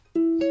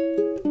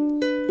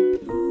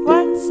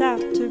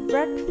after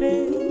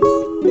breakfast?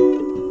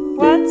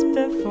 What's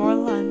before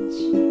lunch?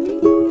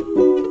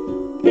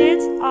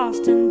 It's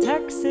Austin,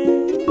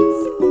 Texas.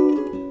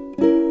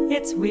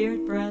 It's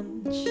Weird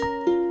Brunch.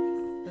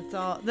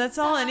 That's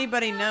all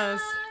anybody knows.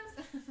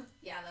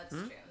 Yeah, that's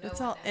true.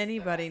 That's all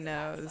anybody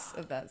knows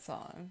of that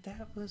song.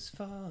 That was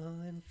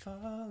falling.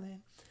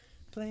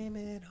 Blame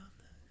it on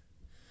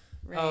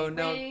Rain. Oh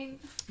no, Rain.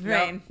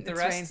 Rain. No,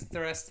 It's the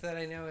rest that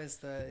I know is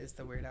the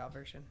Weird Al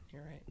version.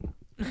 You're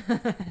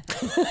right.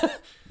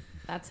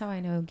 That's how I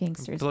know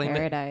Gangster's Blame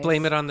Paradise. it.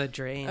 Blame it on the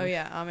drain. Oh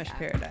yeah, Amish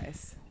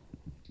Paradise.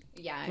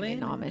 Yeah, I'm Blame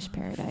in it Amish on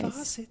Paradise. the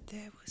faucet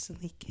that was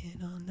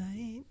leaking all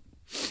night.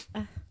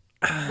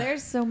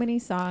 There's so many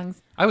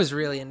songs. I was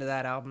really into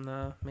that album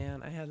though,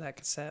 man. I had that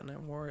cassette and I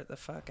wore it the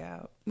fuck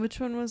out. Which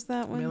one was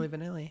that one? Milli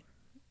Vanilli.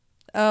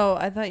 Oh,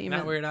 I thought you Not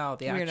meant Weird Al.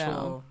 The Weird actual.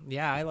 Al.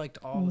 Yeah, I liked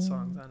all the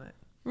songs on it.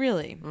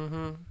 Really.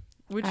 Mm-hmm.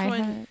 Which I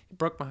one? had- It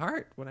broke my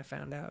heart when I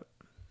found out.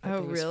 that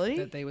Oh, they really?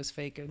 That they was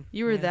faking.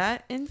 You were Yeah.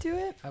 that into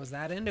it, I was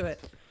that into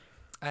it.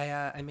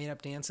 I made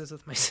up dances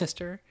with my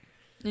sister.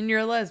 and you're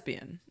a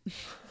lesbian,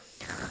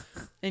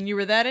 and you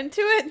were that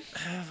into it.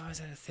 I've always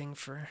had a thing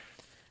for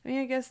I mean,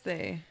 I guess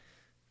they.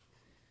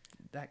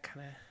 that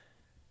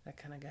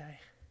kind of guy.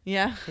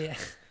 Yeah, Yeah,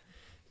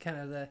 kind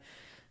of the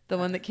the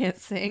one that can't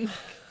sing.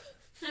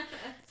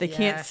 They Yeah.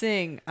 can't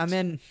sing. I'm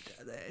in.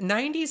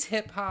 90s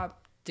hip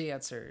hop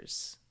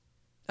dancers.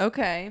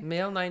 Okay,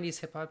 Male 90s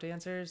hip hop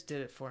dancers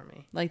did it for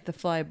me. like the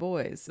Fly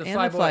Boys The and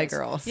Fly the Fly Boys.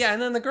 Girls. Yeah,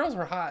 and then the girls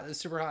were hot. It was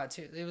super hot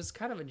too. It was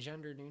kind of a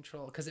gender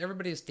neutral because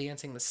everybody was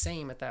dancing the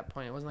same at that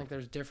point. It wasn't like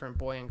there's different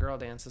boy and girl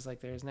dances like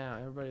there is now.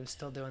 Everybody was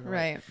still doing the like,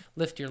 Right.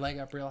 lift your leg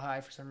up real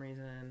high for some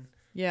reason.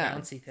 Yeah.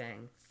 Bouncy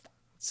thing.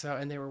 So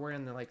and they were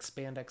wearing the like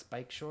spandex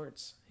bike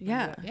shorts.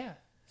 Yeah. Yeah.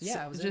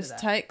 Yeah, I was just into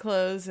that. tight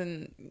clothes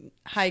and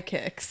high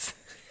kicks,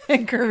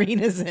 and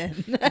Karina's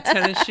in.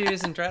 Tennis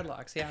shoes and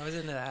dreadlocks. Yeah, I was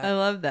into that. I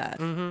love that.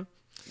 Mm-hmm.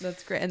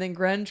 That's great. And then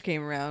grunge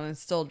came around and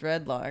stole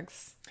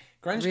dreadlocks.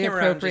 Grunge came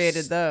around and Reappropriated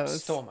just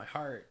those. stole my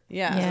heart.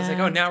 Yeah. Yeah. I was like,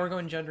 oh, now we're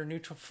going gender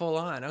neutral full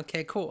on.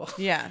 Okay, cool.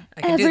 Yeah. I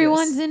can do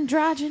Everyone's this.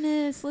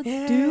 androgynous. Let's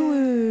Yeah.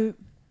 do it.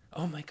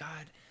 Oh my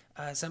god.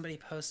 Somebody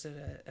posted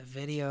a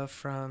video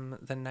from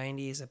the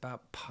 90s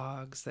about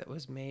Pogs that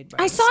was made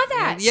by... I saw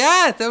that.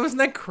 Yeah, wasn't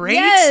that great?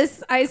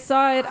 Yes, I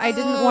saw it. I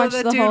didn't watch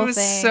that the dude whole was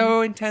thing.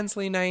 so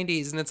intensely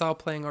 90s, and it's all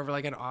playing over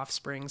like an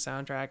Offspring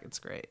soundtrack. It's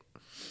great.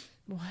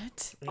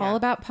 What? All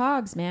about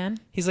Pogs, man.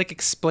 He's like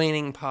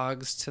explaining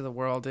Pogs to the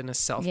world in a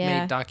self-made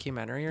Yeah.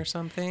 documentary or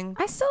something.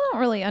 I still don't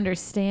really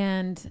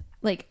understand.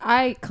 Like,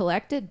 I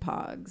collected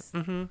Pogs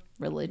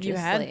religiously. You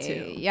had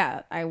to.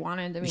 Yeah, I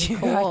wanted to be You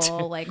had to.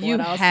 cool. Like, You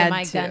what else had am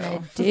I to.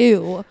 gonna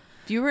do?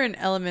 If you were in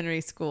elementary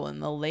school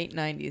in the late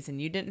 90s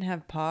and you didn't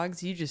have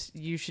Pogs, you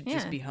should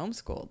just Yeah. be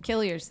homeschooled.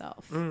 Kill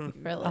yourself. Really.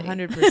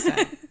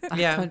 100%.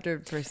 Yeah.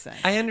 100%.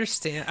 I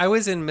understand. I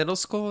was in middle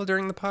school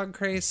during the Pog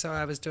craze, so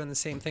I was doing the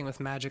same thing with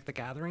Magic the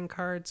Gathering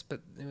cards, but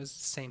it was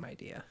the same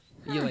idea.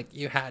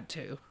 You had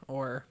to,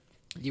 or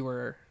you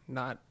were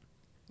not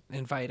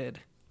invited.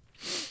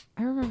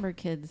 I remember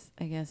kids,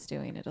 I guess,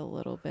 doing it a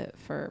little bit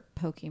for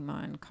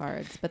Pokemon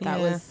cards, but that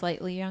Yeah. was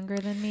slightly younger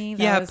than me.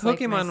 That Yeah, was, like,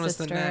 my Pokemon was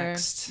the sister.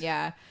 next.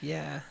 Yeah,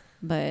 Yeah.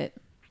 but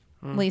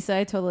Hmm. Lisa,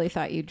 I totally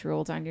thought you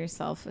drooled on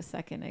yourself a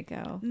second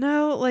ago.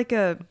 No, like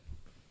a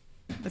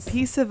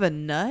piece of a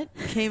nut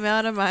came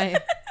out of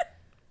my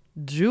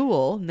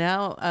Jewel.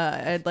 Now,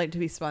 I'd like to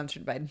be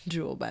sponsored by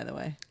Jewel, by the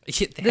way. They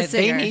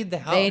singer. need the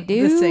help. They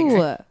The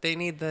singer. do. They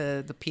need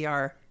the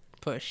PR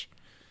push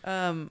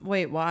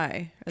Wait,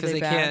 why? Are because they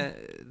bad?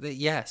 can't.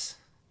 Yes,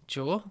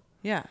 Jewel.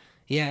 Yeah.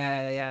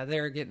 Yeah.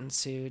 They're getting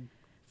sued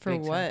For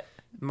big time. what?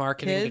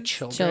 Marketing Kids? to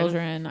children.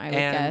 Children, I would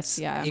and guess.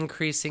 Yeah.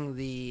 increasing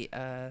the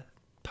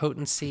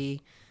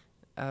potency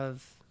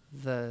of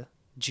the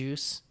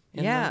juice.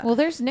 in Yeah. them. Well,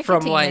 there's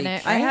nicotine like- in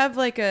it. I Right? have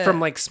like a. From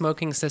like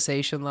smoking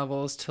cessation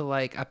levels to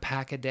like a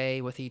pack a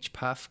day with each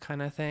puff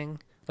kind of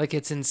thing. Like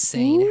it's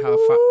insane how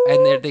far.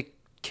 And they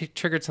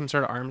triggered some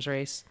sort of arms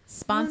race.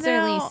 Sponsor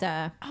Now,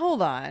 Lisa.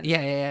 Hold on.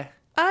 Yeah.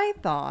 I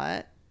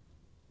thought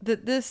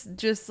that this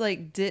just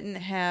like didn't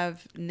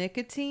have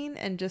nicotine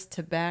and just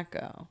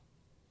tobacco.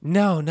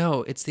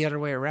 No, it's the other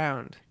way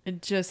around.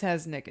 It just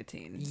has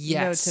nicotine.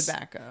 Yes. No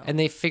tobacco. And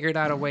they figured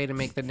out a way to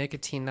make the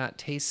nicotine not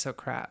taste so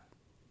crap.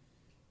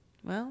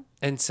 Well,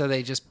 And so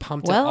they just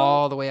pumped it Well-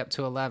 all the way up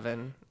to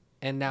 11.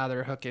 And now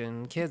they're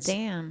hooking kids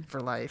Damn.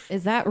 for life.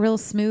 Is that real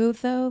smooth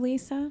though,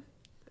 Lisa?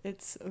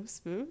 it's so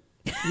smooth.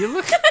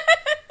 You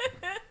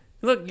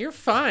look, you're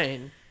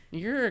fine.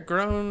 You're a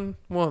grown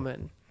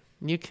woman.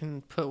 You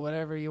can put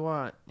whatever you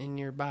want in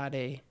your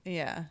body.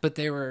 Yeah. But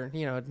they were,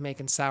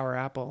 making sour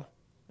apple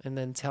and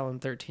then telling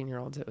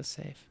 13-year-olds it was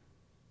safe.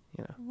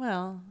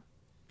 Well,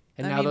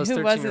 And I now mean, those who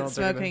 13-year-olds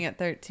wasn't are smoking at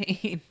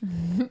 13?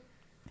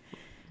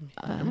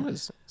 I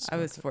was. I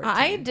was 14.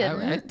 I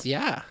didn't.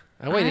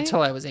 I waited I-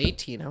 till I was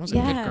 18. I was a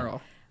Yeah. good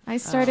girl. I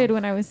started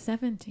when I was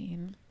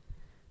 17.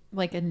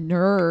 Like a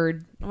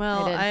nerd.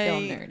 Well, I I,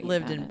 didn't feel nerdy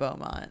lived about in it.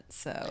 Beaumont,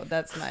 so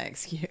that's my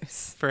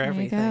excuse. For There you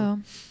everything. go.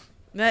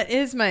 That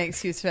is my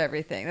excuse for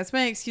everything. That's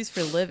my excuse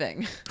for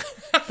living.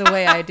 the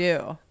way I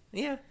do.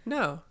 Yeah,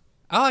 no.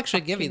 I'll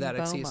actually give you that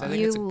Fucking excuse. I Beaumont.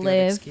 think You it's a good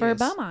live excuse. for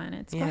Beaumont.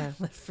 It's Yeah. fine.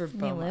 Live for You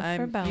Beaumont. live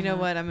for You know Beaumont.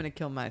 what? I'm gonna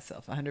kill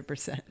myself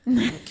 100%.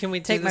 Can we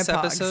do Take my this pogs.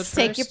 episode first?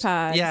 Take your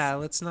pogs. Yeah,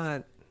 let's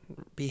not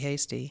be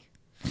hasty.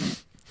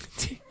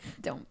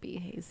 Don't be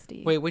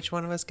hasty. Wait, which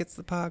one of us gets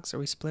the pogs? Are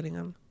we splitting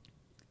them?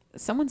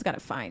 Someone's got to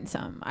find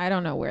some. I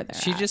don't know where they're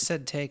She at. just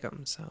said take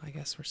them, so I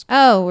guess we're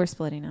Oh, we're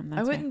splitting them. That's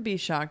I right. wouldn't be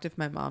shocked if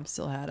my mom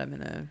still had them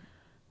in a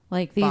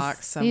Like box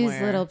these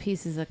somewhere. little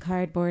pieces of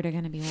cardboard are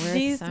going to be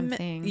worth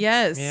something.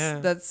 Yes, Yeah.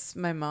 that's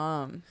my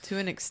mom to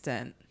an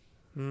extent.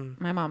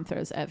 My mom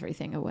throws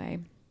everything away.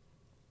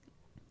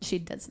 She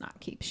does not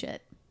keep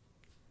shit.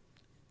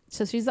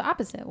 So she's the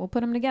opposite. We'll put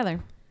them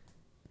together.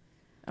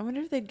 I wonder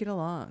if they'd get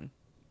along.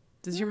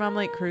 Does your mom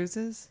like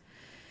cruises?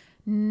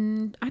 I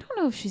don't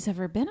know if she's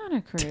ever been on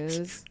a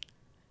cruise.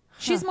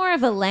 She's more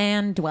of a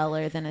land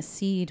dweller than a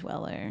sea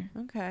dweller,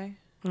 Okay.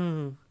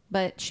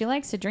 but she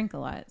likes to drink a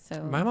lot.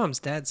 So My mom's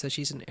dead, so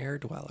she's an air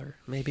dweller.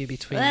 Maybe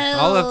between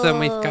all of them,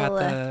 we've got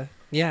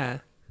the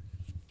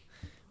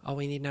All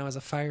we need now is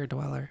a fire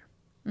dweller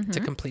to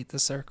complete the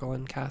circle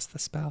and cast the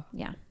spell,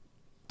 yeah,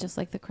 just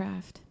like the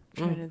craft.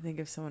 I'm trying to think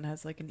if someone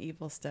has like an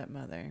evil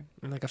stepmother.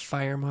 and like a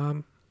fire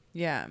mom.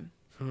 Yeah.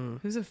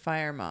 Who's a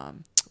fire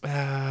mom?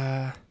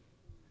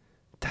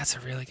 That's a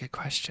really good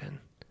question.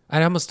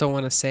 I almost don't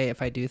want to say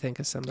if I do think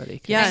of somebody.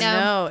 'cause- Yeah, I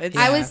know. no, it's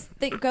I was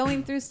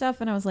going through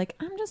stuff and I was like,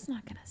 I'm just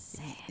not gonna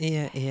say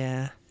it.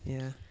 Yeah.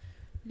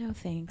 No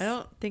thanks. I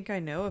don't think I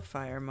know a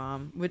fire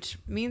mom, which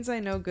means I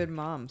know good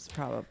moms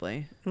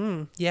probably.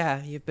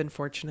 Yeah, you've been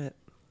fortunate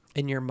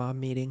in your mom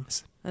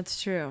meetings.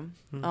 That's true.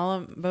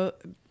 All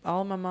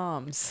my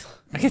moms.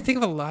 I can think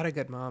of a lot of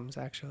good moms,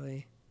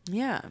 actually.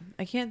 Yeah,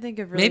 I can't think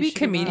of really Maybe shitty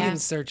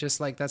comedians are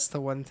just like, that's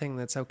the one thing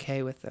that's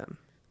okay with them,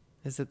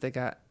 is that they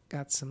got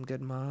some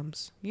good moms.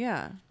 moms.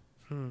 Yeah.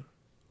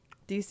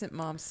 Decent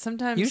moms.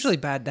 Sometimes. Usually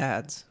bad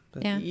dads.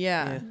 But Yeah.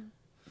 Yeah.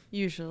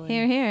 Usually.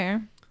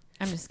 Here.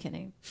 I'm just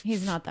kidding.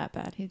 He's not that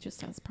bad. He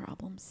just has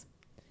problems.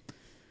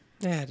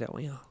 Yeah, don't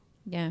we all?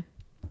 Yeah.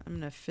 I'm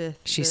gonna fifth.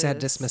 She said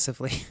this.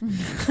 dismissively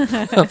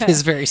of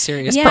his very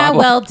serious Yeah, problem.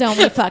 well, don't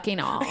we fucking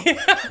all.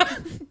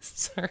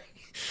 Sorry.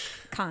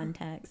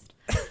 Context.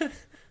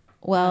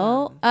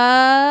 Well,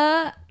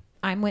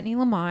 I'm Whitney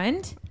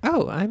Lamond.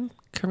 Oh, I'm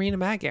Karina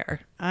Magyar.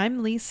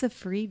 I'm Lisa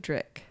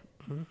Friedrich.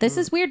 This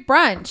is Weird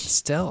Brunch.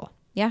 Still.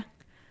 Yeah.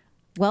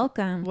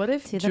 Welcome What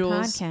if to the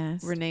Jules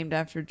podcast. were named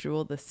after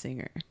Jewel the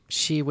singer?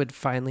 She would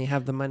finally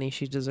have the money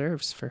she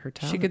deserves for her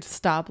talent. She could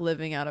stop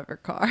living out of her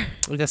car.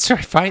 That's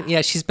right. Fine.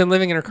 Yeah, she's been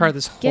living in her car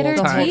this Get whole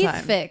her time. teeth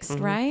time. fixed,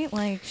 right?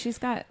 Like she's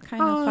got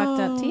kind of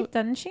fucked up teeth,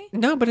 doesn't she?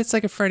 No, but it's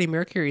like a Freddie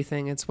Mercury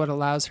thing. It's what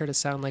allows her to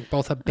sound like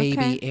both a baby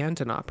Okay. and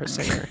an opera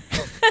singer.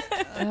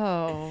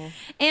 Oh.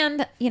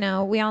 And,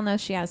 we all know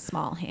she has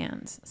small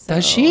hands. So,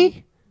 Does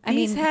she? I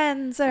These mean,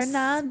 hands are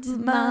not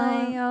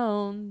my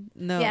own.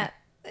 No. yeah.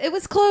 It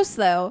was close,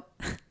 though.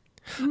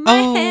 My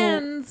Oh.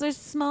 hands are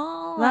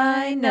small,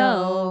 I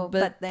know,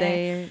 but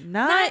they're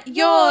not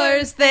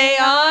yours. They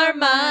are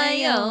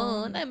my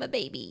own. I'm a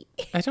baby.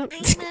 I don't.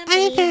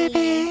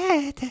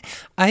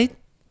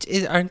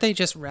 Aren't they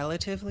just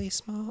relatively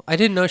small? I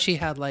didn't know she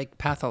had like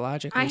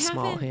pathologically I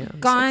small haven't hands.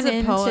 gone It's a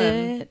into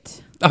poem.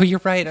 it. Oh,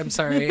 you're right. I'm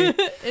sorry.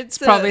 It's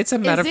It's a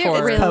it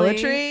metaphor. really?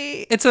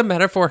 poetry. It's a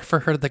metaphor for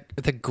her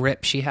the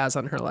grip she has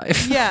on her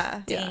life.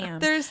 Yeah. Damn.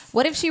 There's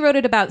What if she wrote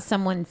it about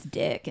someone's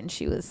dick and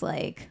she was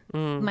like,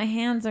 my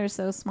hands are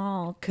so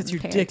small 'Cause your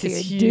compared dick to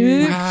is your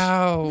huge. dick."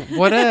 Wow,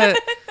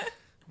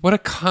 what a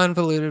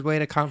convoluted way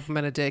to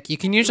compliment a dick. You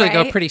can usually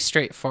go Right? pretty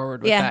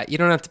straightforward with Yeah. that. You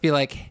don't have to be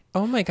like,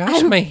 "Oh my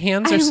gosh, my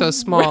hands are so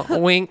small."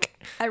 Wink.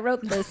 I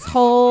wrote this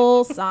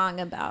whole song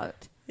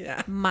about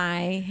Yeah.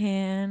 my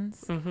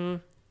hands.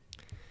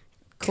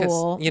 'Cause,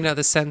 Cool.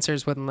 the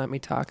censors wouldn't let me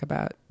talk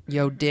about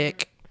yo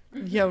dick.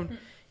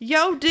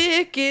 yo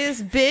dick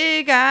is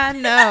big, I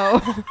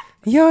know.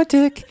 Your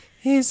dick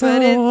is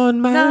But it's on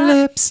my not-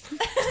 lips.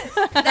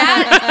 Oh,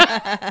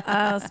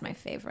 that's my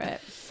favorite.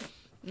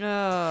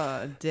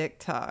 Oh, dick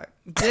talk.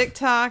 Dick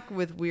talk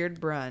with Weird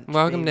Brunch.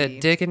 Welcome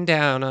baby. to Dicking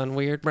Down on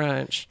Weird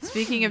Brunch.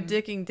 Speaking of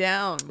dicking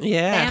down,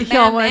 Yeah. Bam,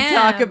 y'all want to bam.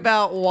 talk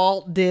about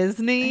Walt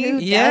Disney? Who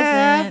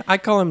Yeah. doesn't? I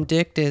call him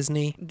Dick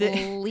Disney.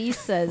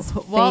 Lisa's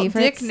Walt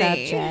favorite Dickney.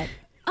 subject.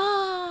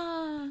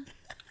 Ah.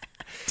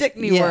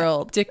 Dickney Yeah,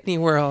 World. Dickney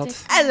World.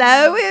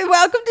 Hello and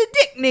welcome to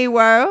Dickney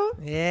World.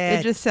 Yeah.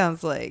 It just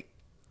sounds like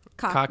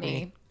Cockney.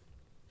 Cockney.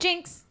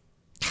 Jinx.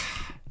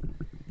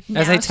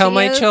 As I Now tell she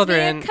my owes me a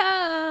children,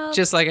 cup.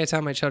 just like I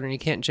tell my children, you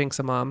can't jinx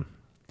a mom.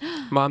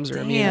 Moms are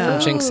immune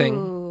Damn. from jinxing.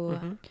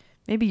 Ooh.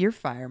 maybe you're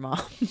fire mom.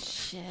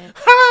 Shit.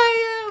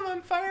 I am.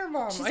 I'm Fire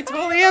Mom. I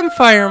totally am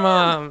Fire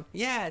Mom.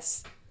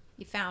 Yes.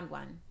 You found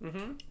one.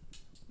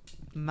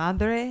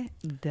 Madre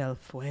del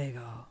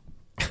Fuego.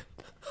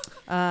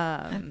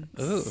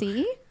 Ooh.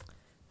 See?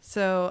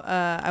 So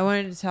I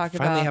wanted to talk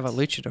Finally about have a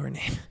luchador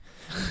name.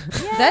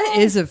 that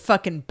is a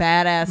fucking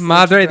badass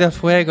Madre luchador. del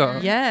Fuego.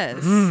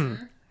 Yes.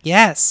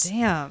 Yes.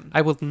 Damn.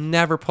 I will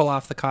never pull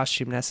off the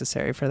costume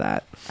necessary for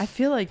that. I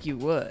feel like you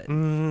would.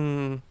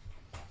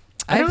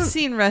 I've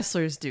seen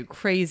wrestlers do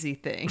crazy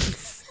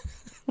things.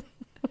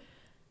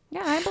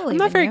 Yeah, I believe I'm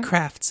not in very you.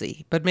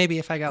 craftsy, but maybe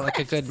if I got like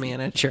a good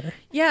manager.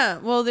 Yeah,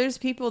 well, there's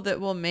people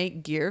that will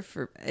make gear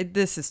for.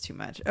 This is too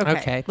much. Okay,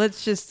 Okay.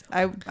 let's just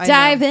I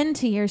Dive know.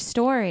 into your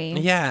story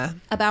Yeah.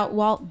 about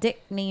Walt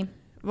Disney.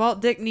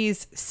 Walt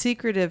Disney's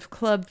secretive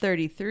Club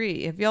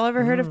 33. Have y'all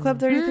ever heard of Club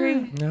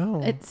 33?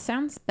 No. It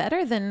sounds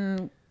better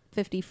than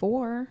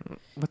 54.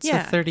 What's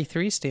Yeah. the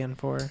 33 stand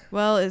for?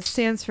 Well, it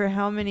stands for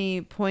how many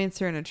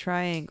points are in a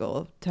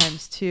triangle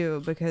times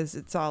 2 because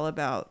it's all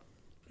about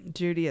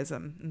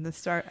Judaism. And the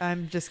start.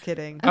 I'm just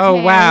kidding. Okay, Oh,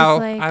 I wow. was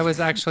like- I was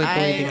actually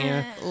believing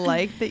you.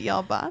 like that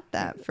y'all bought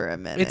that for a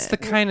minute. It's the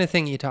kind of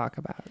thing you talk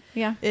about.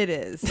 Yeah. It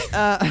is.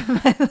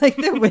 I like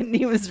that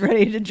Whitney was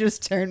ready to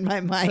just turn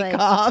my mic like,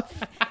 off.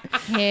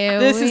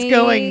 Here This is we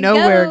going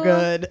nowhere go.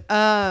 good.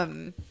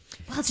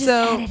 We'll just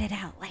so- edit it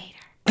out later.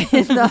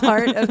 In the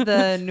heart of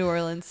the New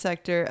Orleans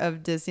sector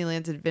of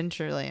Disneyland's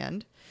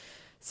Adventureland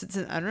sits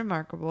an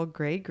unremarkable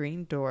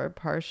gray-green door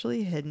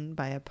partially hidden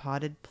by a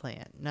potted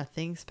plant.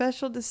 Nothing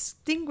special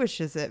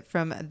distinguishes it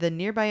from the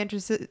nearby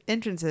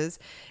entrances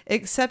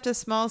except a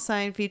small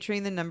sign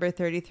featuring the number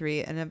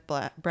 33 and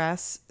a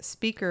brass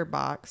speaker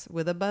box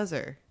with a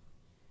buzzer.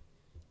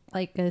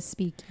 Like a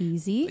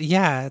speakeasy.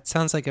 Yeah, it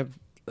sounds like a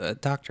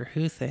Doctor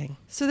Who thing.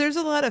 So there's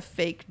a lot of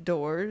fake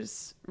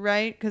doors,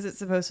 right? Because it's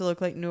supposed to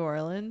look like New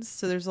Orleans.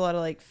 So there's a lot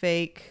of like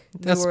fake.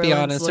 Let's New be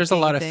honest, there's a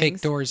lot of Orleans-looking fake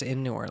things. doors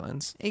in New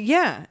Orleans.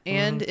 Yeah,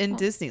 and in Well,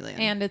 Disneyland.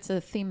 And it's a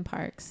theme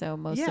park, so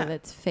most Yeah. of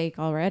it's fake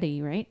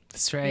already, right?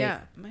 That's right.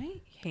 Yeah, my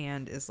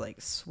hand is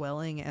like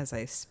swelling as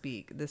I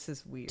speak. This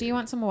is weird. Do you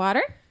want some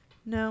water?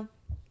 No,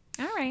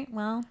 All right.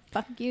 Well,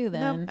 fuck you no.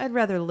 then. I'd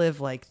rather live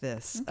like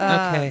this.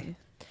 Okay.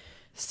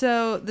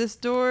 So this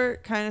door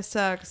kind of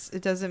sucks.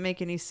 It doesn't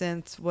make any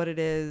sense what it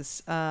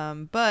is,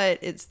 but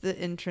it's the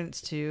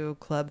entrance to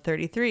Club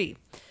 33.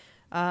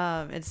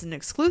 It's an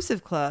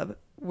exclusive club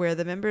where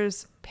the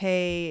members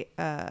pay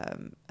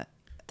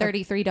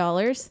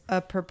 $33.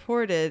 a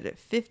purported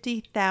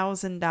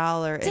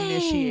 $50,000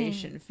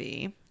 initiation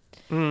fee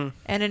Mm.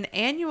 and an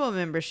annual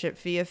membership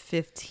fee of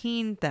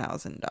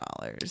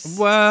 $15,000.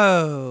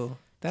 Whoa.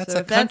 That's So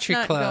a if country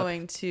that's not club.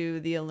 going to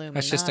the Illuminati.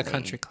 That's just a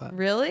country club.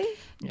 Really?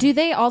 Do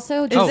they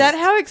also Is just that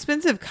how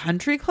expensive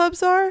country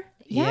clubs are?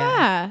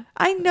 Yeah.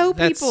 I know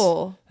That's-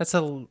 people. That's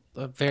a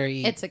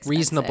very It's expensive.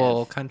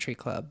 reasonable country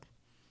club.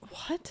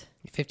 What?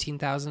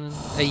 15,000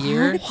 a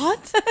year.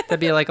 What?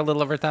 That'd be like a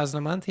little over 1,000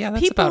 a month. Yeah,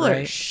 that's People about are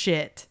right.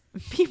 shit.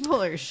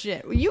 People are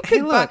shit. You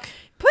could look.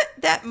 put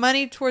that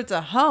money towards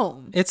a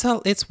home. It's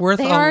worth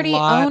They a already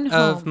lot own of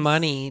homes.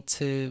 money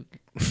to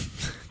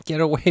get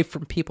away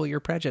from people you're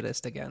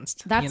prejudiced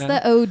against. That's you know?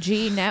 the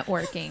OG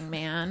networking,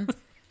 man.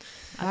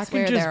 That's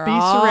where they're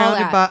all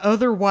at.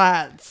 other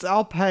whites.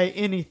 I'll pay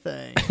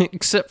anything.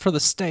 except for the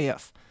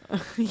staff.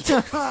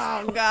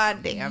 Oh,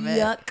 God damn it.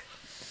 Yuck.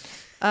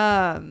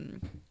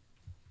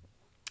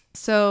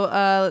 So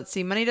let's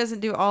see. Money doesn't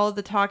do all of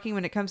the talking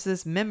when it comes to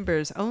this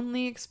members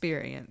only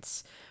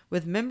experience.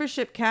 With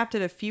membership capped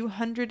at a few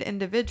hundred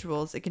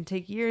individuals, it can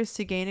take years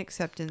to gain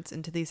acceptance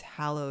into these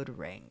hallowed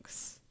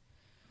ranks.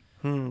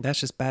 That's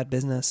just bad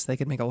business. They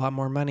could make a lot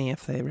more money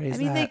if they raise I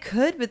mean, that. they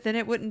could, but then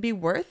it wouldn't be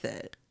worth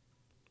it.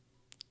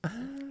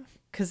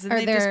 Because then Are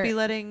they'd just there- be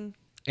letting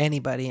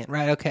Anybody in.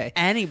 Right, okay.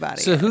 anybody.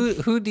 So in.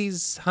 who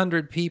these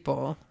 100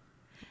 people?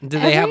 Do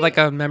they have like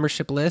a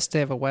membership list? Do they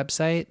have a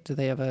website? Do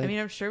they have a I mean,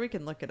 I'm sure we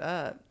can look it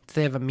up. do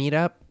they have a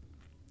meetup?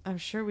 I'm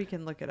sure we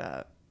can look it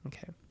up.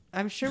 Okay.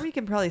 I'm sure we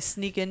can probably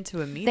sneak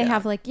into a meetup. They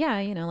have like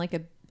like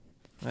a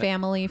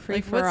family free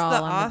like for what's all the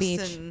on the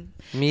beach. Austin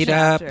Meetup.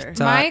 chapter?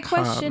 My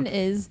question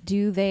is,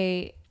 do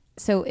they?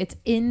 So it's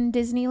in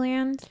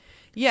Disneyland.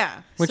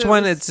 Yeah. Which so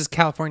one? it's It's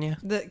California.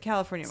 the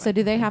California one. So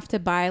do they have to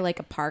buy like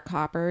a park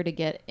hopper to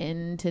get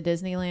into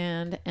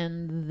Disneyland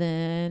and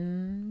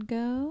then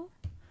go?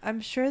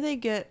 I'm sure they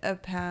get a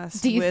pass.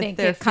 Do you with think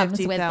their it comes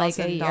with like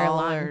a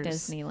year-long $50,000.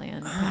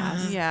 Disneyland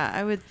pass? Yeah,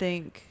 I would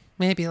think.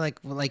 Maybe like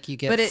you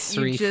get But you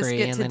 3 just free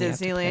get and to then you have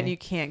to Disneyland. pay. You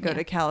can't go Yeah.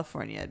 to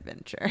California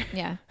Adventure.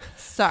 Yeah.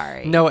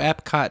 Sorry. No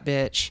Epcot,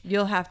 bitch.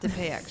 You'll have to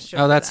pay extra.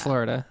 Oh, for that's that.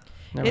 Florida.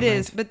 Never It mind.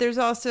 is, but there's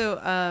also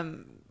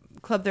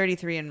Club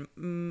 33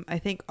 in I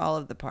think all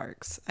of the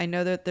parks. I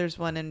know that there's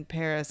one in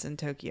Paris and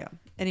Tokyo.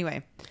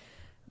 Anyway,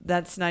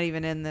 that's not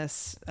even in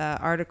this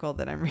article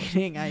that I'm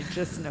reading. I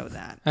just know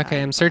that.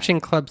 Okay, I'm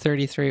searching Club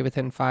 33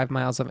 within 5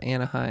 miles of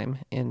Anaheim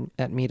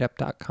at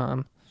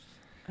meetup.com.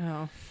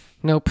 Oh.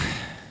 Nope.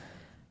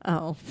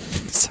 Oh.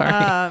 Sorry.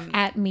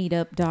 At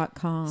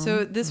meetup.com.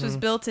 So this was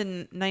built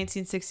in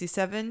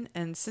 1967,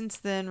 and since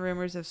then,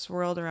 rumors have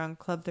swirled around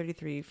Club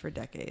 33 for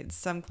decades.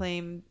 Some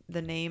claim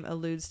the name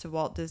alludes to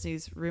Walt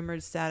Disney's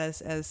rumored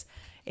status as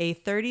a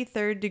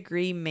 33rd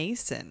degree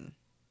Mason.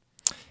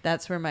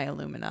 That's where my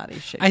Illuminati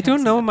shit I don't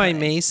comes know into my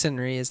play.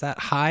 masonry. Is that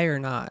high or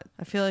not?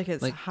 I feel like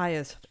it's like- high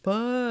as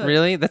fuck.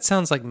 Really? That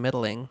sounds like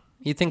middling.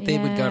 You'd think they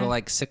would go to Yeah.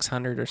 like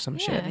 600 or some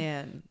shit.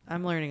 Man,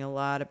 I'm learning a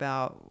lot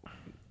about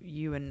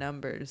you and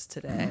numbers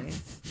today.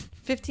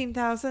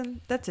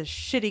 15,000? That's a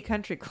shitty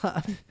country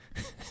club.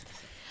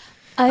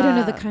 I don't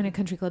know the kind of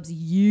country clubs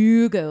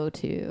you go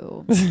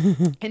to.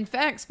 In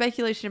fact,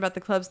 speculation about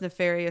the club's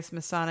nefarious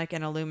Masonic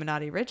and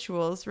Illuminati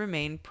rituals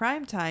remain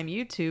primetime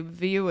YouTube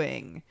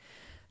viewing.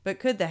 But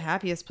could the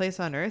happiest place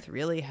on earth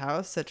really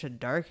house such a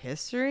dark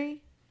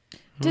history?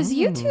 Does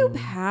YouTube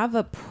have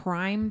a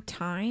prime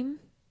time?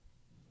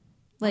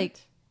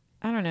 Like,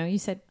 I don't know. You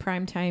said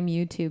prime time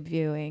YouTube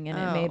viewing, and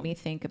it made me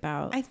think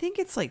about. I think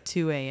it's like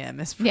 2 a.m.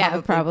 is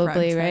Yeah,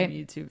 probably, primetime right?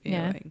 YouTube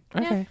Yeah. viewing.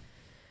 Okay.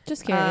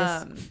 Just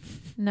curious.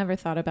 Never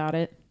thought about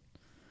it.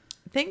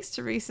 Thanks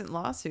to recent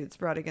lawsuits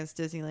brought against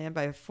Disneyland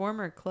by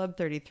former Club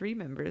 33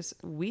 members,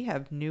 we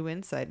have new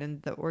insight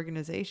into the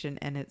organization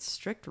and its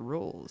strict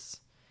rules.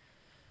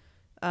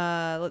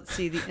 Let's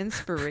see, the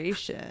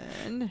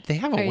inspiration. They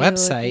have a Are you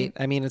website. looking?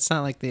 I mean, it's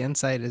not like the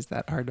inside is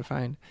that hard to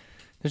find.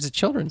 There's a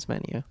children's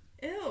menu.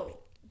 Ew,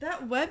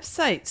 that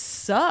website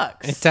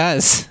sucks. It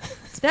does.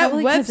 That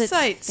probably 'cause it's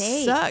website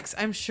fake. sucks.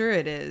 I'm sure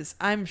it is.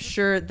 I'm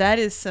sure that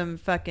is some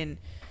fucking...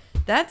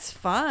 That's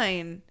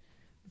fine.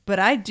 But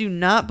I do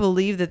not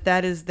believe that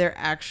that is their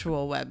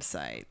actual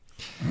website.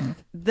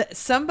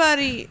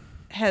 Somebody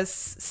has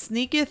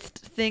sneaketh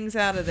things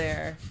out of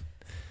there.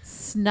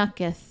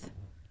 Snucketh.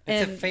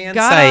 It's And a fan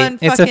got site. on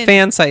It's a fucking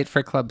fan site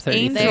for Club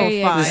 33. Angel There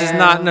you Fire. go. This is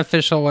not an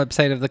official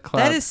website of the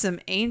club. That is some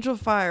Angel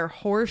Fire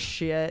horse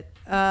shit.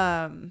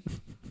 I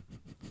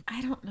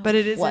don't know. But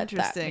it is what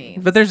interesting. That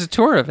means. But there's a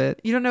tour of it.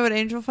 You don't know what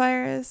Angel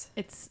Fire is?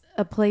 It's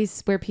a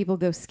place where people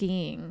go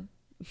skiing.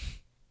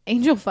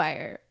 Angel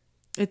Fire.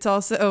 It's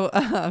also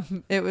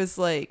it was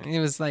like It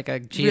was like a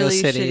really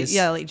GeoCities. shitty,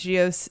 yeah, like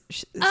GeoCities.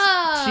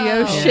 Yes.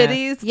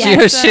 GeoCities.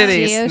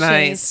 GeoCities.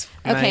 Nice.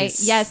 Okay,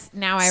 Nice. yes,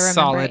 now I remember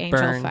Solid Angel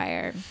burn.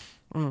 Fire.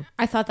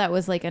 I thought that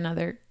was like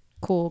another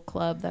cool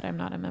club that I'm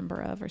not a member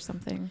of or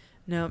something.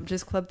 No,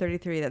 just Club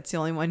 33. That's the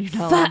only one you're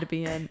not allowed to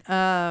be in.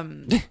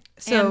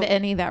 So And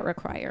any that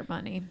require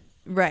money.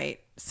 right,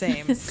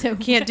 same. So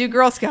Can't do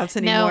Girl Scouts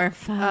No, anymore.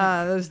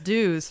 fuck. Those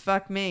dues,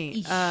 fuck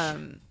me.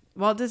 Eesh.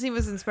 Walt Disney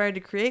was inspired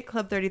to create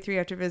Club 33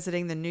 after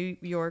visiting the New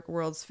York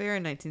World's Fair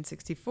in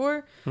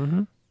 1964.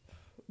 Mm-hmm.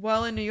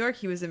 While in New York,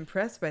 he was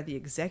impressed by the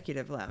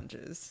executive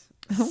lounges.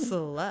 Oh.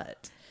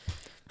 Slut.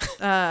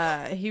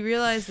 He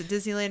realized that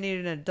Disneyland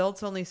needed an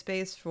adults-only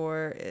space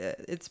for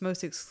its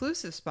most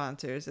exclusive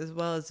sponsors, as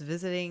well as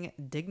visiting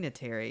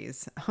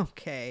dignitaries.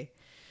 Okay.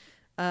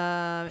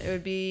 It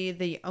would be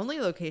the only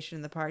location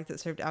in the park that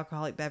served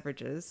alcoholic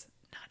beverages.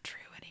 Not true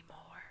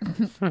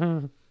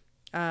anymore.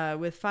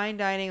 With fine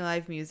dining,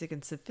 live music,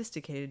 and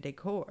sophisticated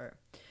decor.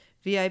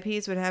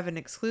 VIPs would have an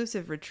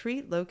exclusive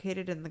retreat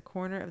located in the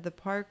corner of the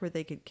park where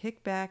they could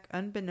kick back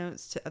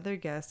unbeknownst to other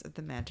guests of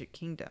the Magic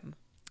Kingdom.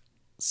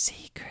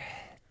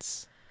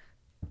 Secrets.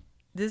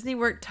 Disney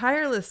worked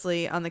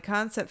tirelessly on the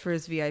concept for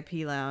his VIP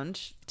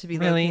lounge to be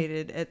Really?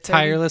 located at 30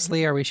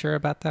 Tirelessly? Are we sure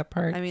about that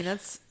part? I mean,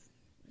 that's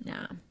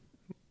Nah.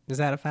 Is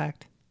that a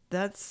fact?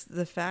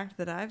 the fact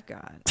that I've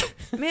got.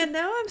 Man,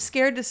 now I'm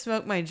scared to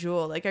smoke my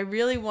Juul. Like, I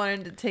really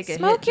wanted to take a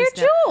Smoke hit your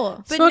just now. Juul.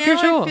 But Smoke your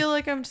now Juul. I feel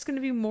like I'm just going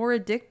to be more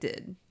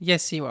addicted.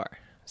 Yes, you are.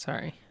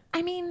 Sorry.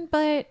 I mean,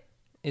 but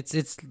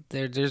It's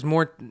there's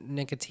more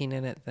nicotine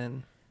in it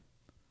than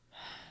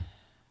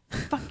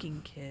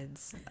Fucking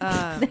kids.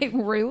 they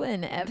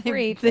ruin They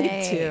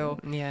everything. do.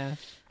 yeah.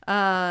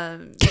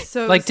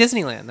 So Like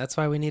Disneyland. That's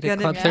why we needed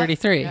Gotta- Club Yep,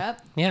 33.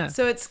 yep. Yeah.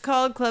 So it's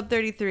called Club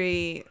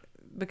 33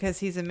 because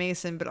he's a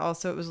Mason, but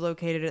also it was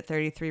located at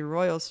 33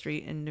 Royal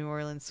Street in New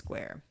Orleans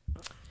Square.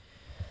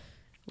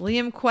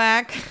 Liam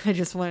Quack, I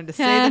just wanted to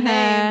say the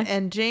name,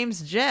 and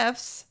James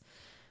Jeffs.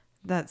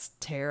 That's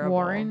terrible.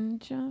 Warren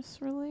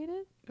Jeffs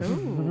related?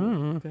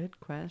 Ooh, good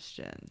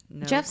question.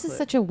 No Jeffs is clue.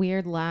 such a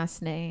weird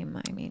last name.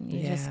 I mean,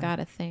 you just Yeah.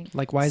 gotta think.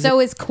 Like why is So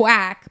is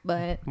Quack,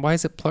 but why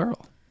is it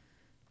plural?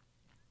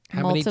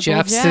 How many Multiple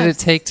Jeffs did it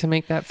Jeffs. take to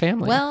make that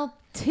family? well,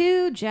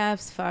 2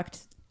 Jeffs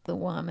fucked the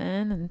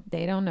woman, and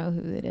they don't know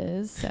who it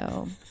is.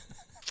 So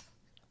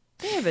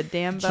They have a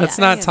damn butt Let's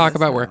thing not in talk this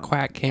about where house.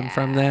 Quack came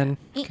from then,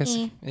 because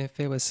Uh-uh. if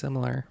it was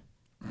similar.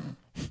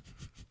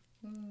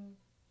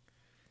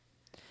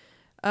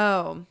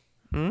 Oh.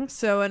 Hmm?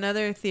 So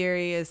another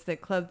theory is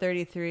that Club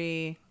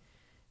 33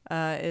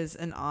 is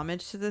an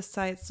homage to the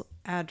site's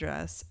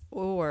address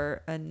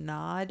or a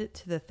nod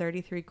to the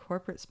 33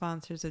 corporate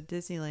sponsors of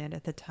Disneyland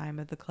at the time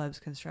of the club's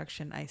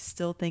construction. I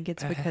still think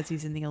it's because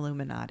he's in the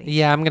Illuminati.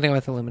 Yeah, I'm gonna go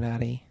with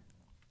Illuminati.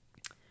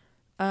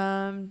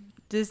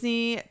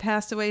 Disney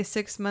passed away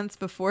 6 months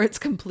before its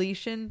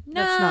completion.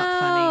 That's not No.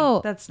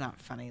 funny. That's not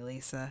funny,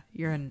 Lisa.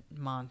 You're a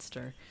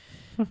monster.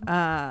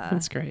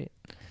 That's great.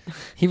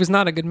 He was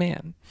not a good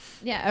man.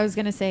 yeah, I was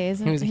gonna say,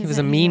 isn't He was a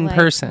isn't mean like,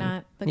 person.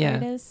 Not the Yeah.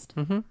 greatest.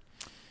 Mm-hmm.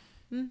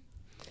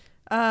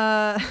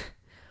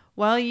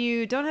 While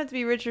you don't have to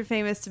be rich or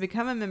famous to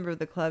become a member of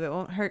the club, it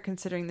won't hurt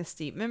considering the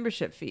steep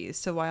membership fees.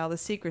 So why all the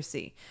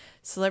secrecy?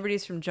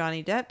 Celebrities from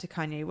Johnny Depp to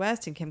Kanye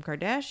West and Kim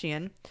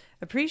Kardashian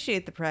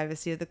appreciate the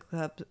privacy of the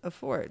club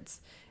affords.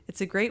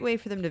 It's a great way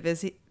for them to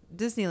visit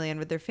Disneyland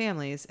with their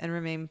families and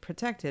remain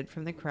protected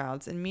from the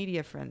crowds and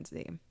media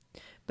frenzy.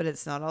 But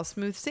it's not all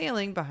smooth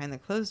sailing behind the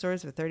closed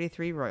doors of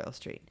 33 Royal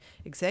Street.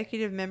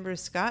 Executive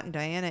members Scott and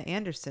Diana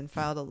Anderson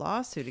filed a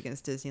lawsuit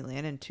against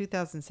Disneyland in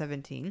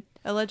 2017,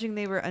 alleging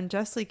they were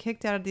unjustly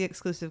kicked out of the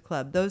exclusive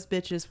club. Those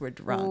bitches were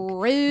drunk.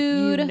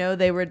 Rude. You know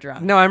they were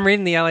drunk. No, I'm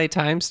reading the LA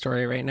Times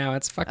story right now.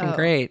 It's fucking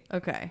great.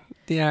 Okay.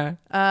 Yeah.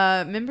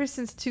 Members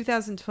since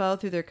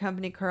 2012 through their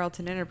company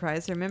Carlton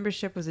Enterprise, their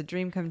membership was a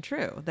dream come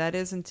true. That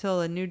is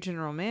until a new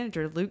general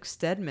manager, Luke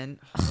Steadman.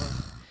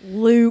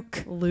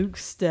 Luke.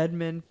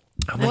 Steadman.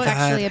 Oh my That's God.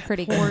 actually a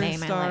pretty good Porn name.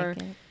 star. I like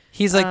it.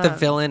 He's like the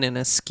villain in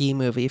a ski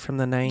movie from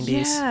the 90s.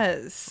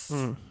 Yes.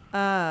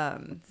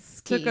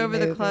 Took over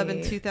the club in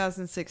movie.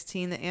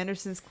 2016. The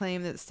Andersons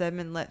claim that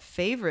Stedman let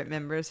favorite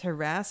members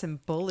harass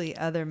and bully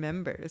other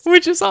members.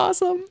 Which is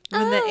awesome.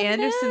 When the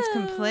Andersons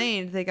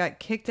complained, they got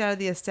kicked out of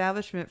the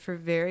establishment for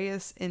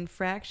various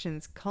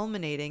infractions,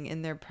 culminating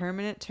in their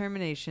permanent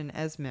termination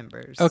as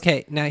members.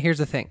 Okay, now here's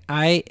the thing.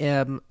 I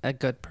am a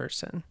good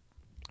person,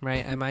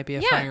 right? I might be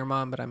a fire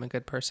mom, but I'm a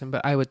good person.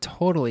 But I would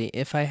totally,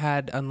 if I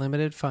had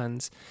unlimited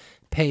funds,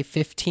 pay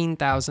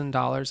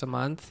 $15,000 a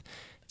month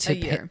A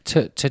year.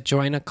 to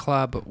join a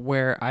club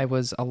where I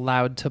was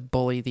allowed to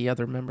bully the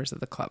other members of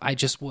the club. I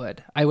just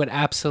would. I would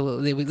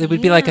absolutely. It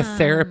would be like a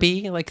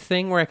therapy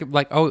thing where I could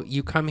oh,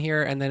 you come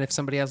here, and then if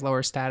somebody has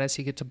lower status,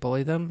 you get to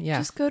bully them. Yeah,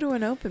 Just go to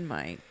an open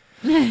mic.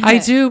 I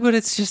do, but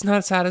it's just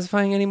not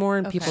satisfying anymore.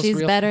 And people's She's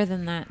real better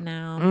than that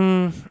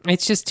now.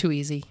 It's just too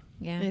easy.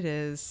 Yeah. It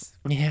is.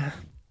 Yeah.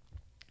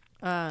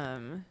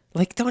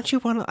 Like, don't you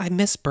want to? I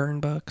miss burn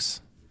books.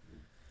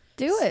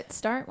 Do it.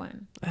 Start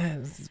one.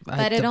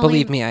 But it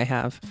believe only- me, I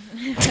have.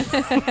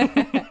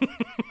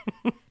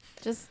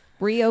 Just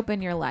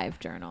reopen your live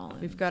journal.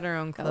 We've got our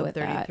own Club with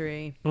that.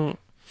 33.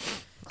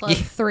 Club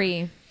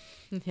 3.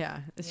 Yeah,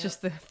 it's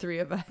just the three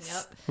of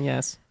us.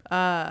 Yes.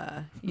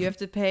 You have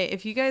to pay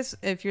if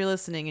you're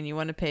listening and you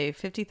want to pay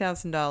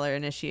 $50,000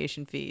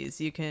 initiation fees,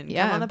 you can come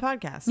Yeah. on the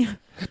podcast.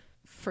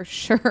 For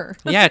sure.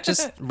 Yeah,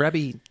 just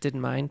Rebby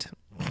didn't mind.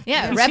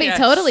 Yeah, Rebby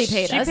totally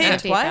paid she us paid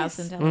twice.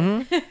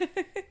 $50,000.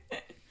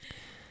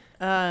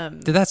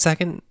 Did that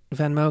second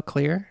Venmo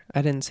clear?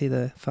 I didn't see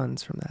the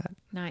funds from that.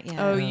 Not yet.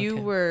 Oh, okay. you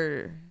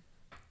were.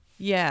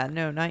 Yeah,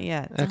 no, not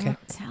yet. Okay.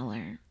 Don't tell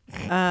her.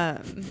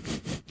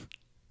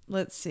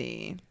 Let's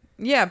see.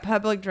 Yeah,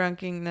 public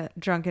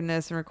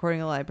drunkenness and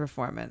recording a live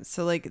performance.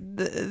 So like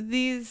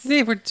these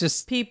They were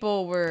just.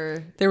 people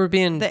were They were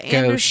being the gauche.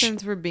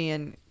 Andersons were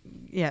being.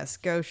 Yes,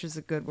 gauche is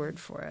a good word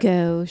for it.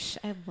 Gauche.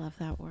 I love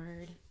that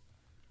word.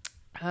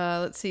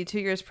 Let's see. 2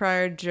 years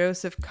prior,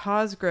 Joseph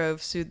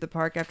Cosgrove sued the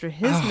park after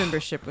his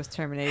membership was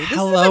terminated. This is a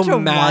Hello, bunch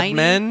of Mad whiny-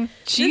 Men.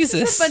 Jesus.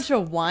 This is a bunch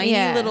of whiny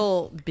Yeah.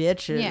 little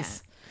bitches. Yeah.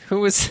 Who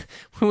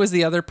was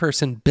the other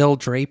person? Bill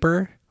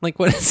Draper? Like,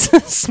 what is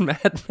this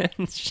Mad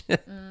Men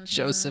shit?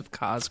 Joseph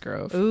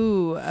Cosgrove.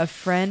 Ooh, a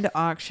friend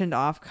auctioned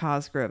off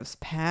Cosgrove's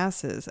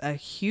passes, a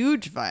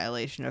huge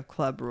violation of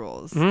club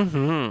rules,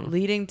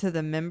 leading to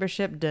the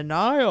membership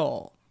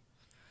denial.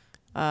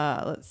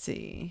 Let's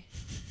see.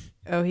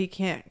 Oh, he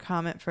can't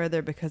comment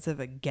further because of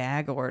a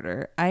gag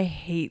order. I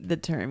hate the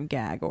term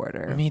gag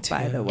order. Me too.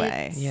 By the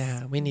way,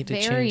 Yeah, we need to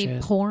Very change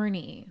it.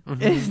 porny.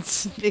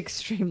 it's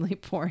extremely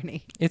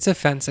porny. It's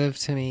offensive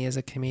to me as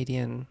a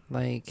comedian.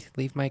 Like,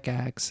 leave my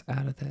gags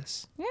out of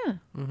this. Yeah.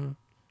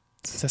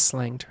 It's a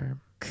slang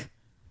term.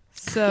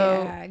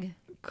 So, Gag.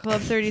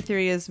 Club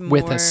 33 is more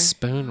With a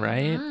spoon,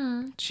 right?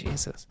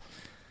 Jesus.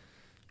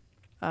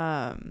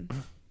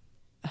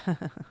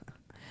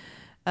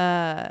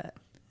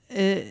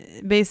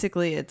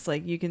 basically it's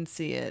like you can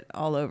see it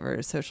all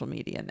over social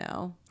media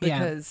now Yeah.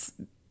 because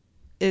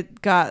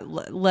it got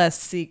less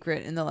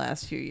secret in the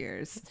last few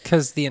years.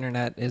 Because the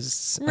internet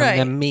is Right.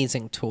 an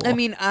amazing tool. I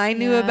mean, I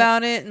knew Yeah.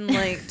 about it in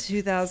like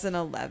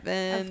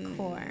 2011. Of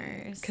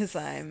course. Because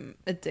I'm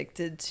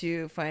addicted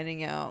to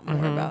finding out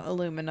more about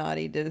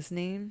Illuminati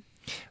Disney.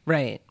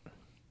 right.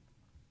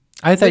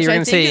 I thought Which you were I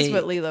going to think say is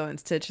what Lilo and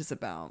Stitch is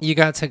about. you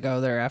got to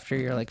go there after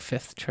your like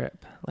 5th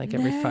trip. Like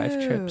every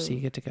 5 trips No.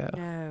 you get to go.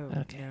 No,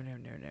 Okay.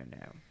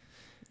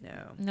 no.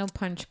 No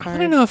punch I card.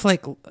 want to know if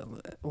like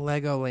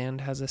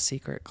Legoland has a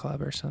secret club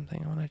or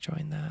something. I want to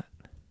join that.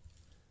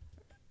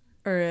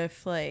 Or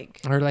if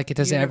like Or like it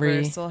does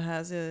Universal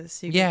has a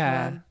secret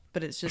Yeah. club,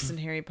 but it's just in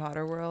Harry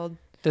Potter world.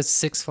 does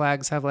Six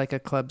Flags have like a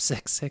club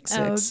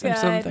 666 Oh, or God.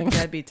 something?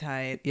 That'd be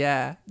tight.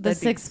 Yeah. The That'd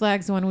be- Six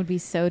Flags one would be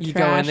so You trashy.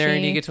 go in there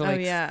and you get to Oh, like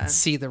yeah.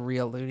 see the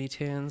real Looney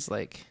Tunes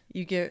like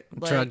You get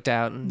like drugged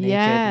out and naked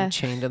Yeah. and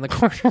chained in the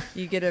corner.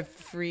 you get a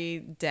free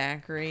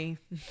daiquiri.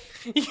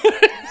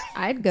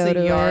 I'd go It's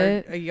to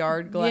it. a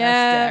yard glass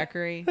Yeah.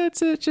 daiquiri.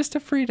 That's it, just a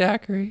free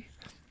daiquiri.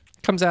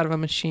 Comes out of a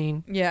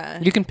machine. Yeah.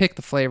 You can pick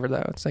the flavor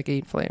though. It's like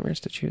 8 flavors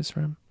to choose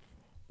from.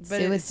 But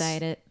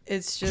Suicide it.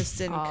 It's just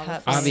in All the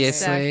cups flavors.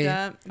 stacked Obviously.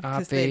 up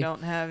because they Obvi.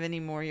 don't have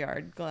any more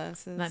yard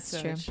glasses. That's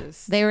so true. it's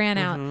just- They ran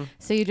out,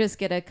 so you just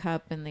get a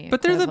cup in the.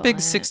 But they're the big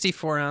equivalent.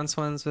 64-ounce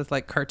ones with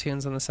like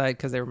cartoons on the side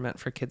because they were meant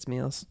for kids'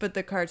 meals. but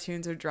the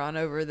cartoons are drawn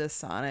over the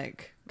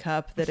Sonic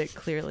cup that it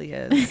clearly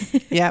is.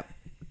 Yep.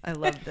 I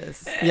love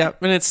this.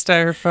 Yep, and it's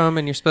styrofoam,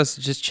 and you're supposed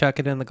to just chuck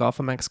it in the Gulf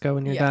of Mexico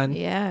when you're done.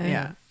 Yeah.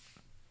 Yeah.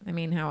 I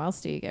mean, how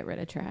else do you get rid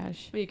of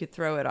trash? Well, you could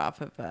throw it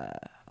off of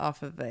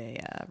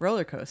a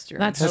roller coaster.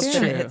 That's and hope that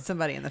true. it hits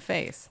somebody in the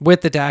face.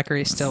 With the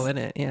daiquiri still in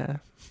it, yeah.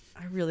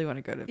 I really want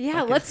to go to. Yeah,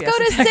 fucking let's go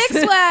Fiesta, to Texas.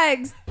 Six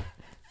Flags.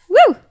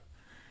 Woo!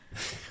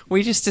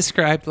 We just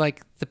described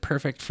like the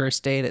perfect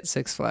first date at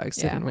Six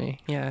Flags, Yeah. didn't we?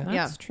 Yeah. That's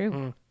Yeah.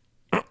 true.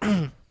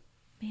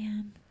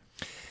 Man.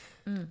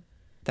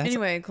 That's,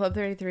 Anyway, Club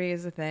 33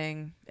 is a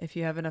thing. If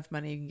you have enough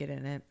money, you can get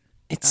in it.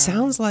 it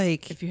sounds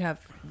like If you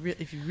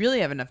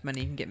really have enough money,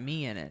 you can get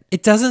me in it.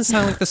 it doesn't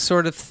sound like the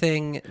sort of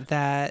thing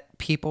that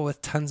people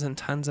with tons and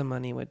tons of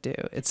money would do.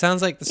 It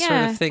sounds like the sort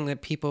Yeah. of thing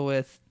that people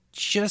with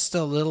just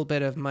a little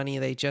bit of money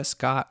they just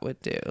got would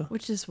do.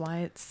 Which is why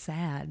it's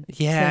sad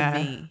Yeah. to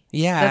me.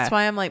 Yeah. That's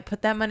why I'm like,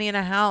 put that money in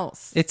a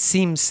house. It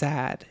seems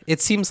sad.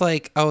 It seems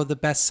like, oh, the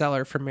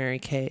bestseller for Mary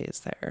Kay is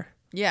there.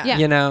 Yeah. Yeah.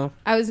 You know?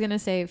 I was going to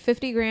say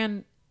 50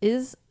 grand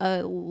is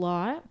a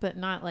lot, but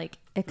not like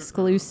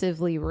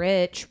exclusively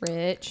rich.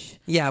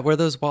 Yeah, were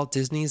those Walt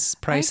Disney's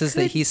prices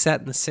that could- he set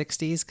in the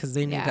 60s? Because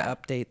they need Yeah. to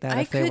update that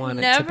I if they could want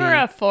it never to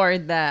be.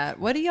 afford that.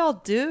 What do y'all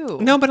do?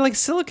 No, but like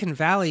Silicon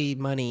Valley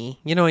money,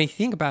 you know, when you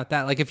think about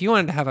that, like if you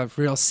wanted to have a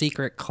real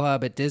secret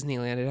club at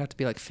Disneyland, it'd have to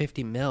be like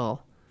 50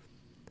 mil,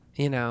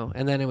 you know,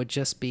 and then it would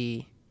just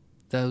be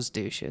those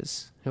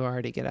douches who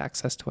already get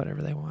access to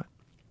whatever they want.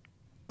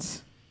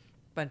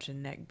 Bunch of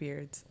neck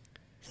beards.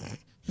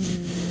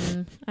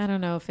 I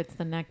don't know if it's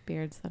the neck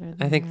beards that are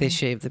I think they there.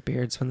 shave the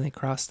beards when they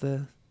cross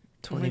the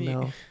 20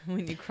 mil.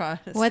 When you cross.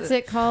 What's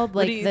it called?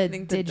 What Like do you the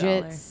think the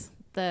digits.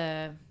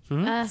 The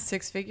Hmm?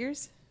 6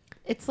 figures?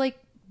 it's like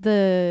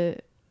the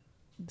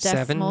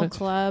Seven? decimal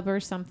club or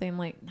something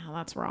like. No,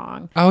 that's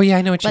wrong. Oh, yeah,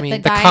 I know what you But mean. the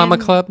The guy comma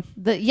in- club.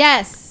 The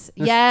yes,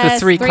 The yes,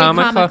 three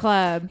comma club?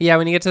 club. Yeah,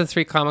 when you get to the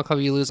 3 comma club,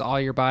 you lose all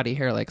your body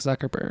hair like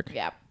Zuckerberg.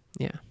 Yeah,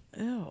 Yeah.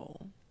 Ew.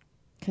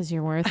 because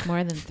you're worth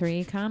more than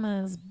 3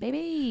 commas,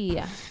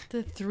 baby.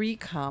 The 3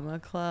 comma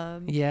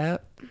club. Yeah.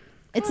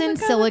 It's Comma, in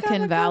comma, Silicon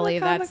comma, Valley.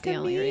 comma, That's the comma,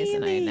 only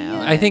reason I know.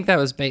 chameleon. I think that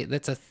was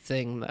that's a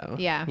thing though.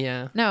 Yeah.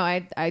 Yeah. No,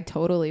 I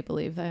totally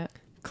believe that.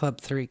 Club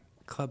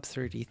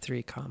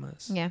 33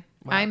 commas. Yeah,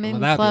 Wow. I'm in Well,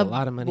 that'd be a club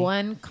lot of money.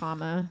 1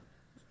 comma.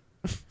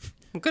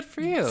 Good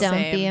for you. Don't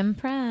be Same.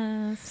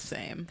 impressed.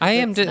 Same. I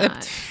am. it's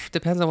not.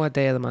 Depends on what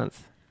day of the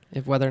month,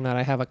 if whether or not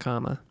I have a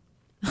comma.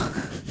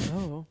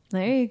 Oh.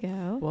 There you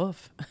go.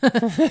 Woof.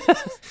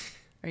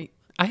 Right.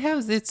 I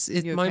have.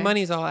 You My okay?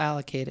 money's all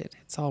allocated.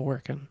 It's all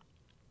working.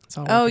 It's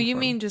all. Oh, working you for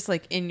mean me. just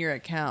like in your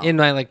account? in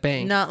my like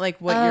bank? Not like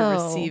what you're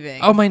Oh.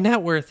 receiving. Oh, my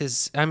net worth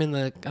is. I'm in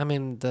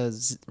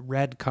the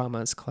red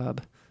commas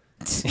club.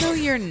 No,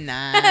 you're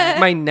not.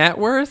 My net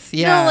worth?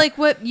 Yeah. No, like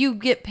what you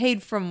get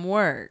paid from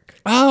work.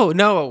 Oh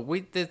no,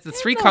 the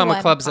 3 no comma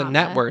one club's a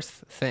net comma.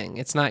 worth thing.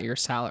 It's not your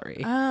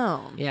salary.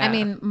 Oh. Yeah. I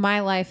mean,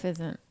 my life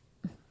isn't.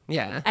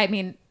 yeah. I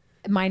mean,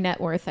 my net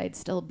worth, I'd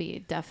still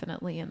be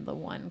definitely in the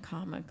 1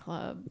 comma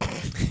club.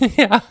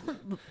 Yeah.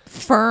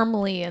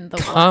 Firmly in the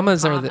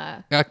Commas 1 are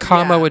comma. a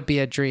comma Yeah. would be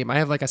a dream. I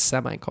have like a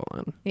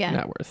semicolon Yeah.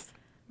 net worth.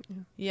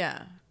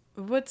 Yeah.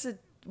 What's it?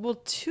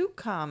 Well, 2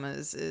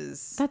 commas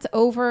is. That's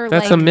over.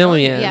 That's like, a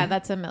million. Yeah,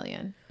 that's a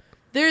million.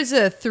 There's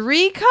a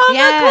 3 comma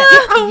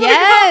Yes. club?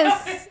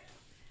 Yes.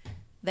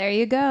 There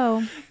you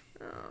go.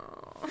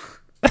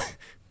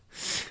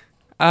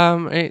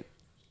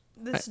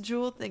 This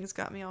jewel thing's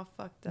got me all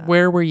fucked up.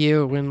 Where were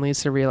you when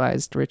Lisa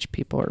realized rich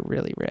people are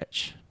really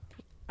rich?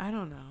 I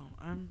don't know.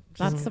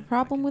 That's the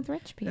problem with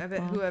rich people. I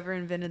bet whoever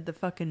invented the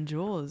fucking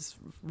jewel is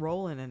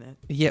rolling in it.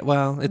 Yeah,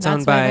 well, it's That's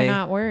owned why by they're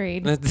not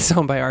worried. it's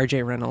owned by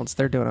RJ Reynolds.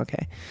 They're doing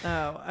okay.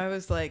 Oh, I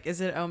was like, is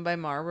it owned by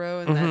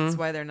Marlboro and Mm-hmm. that's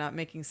why they're not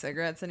making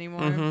cigarettes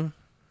anymore?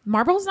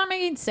 Marlboro's not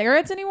making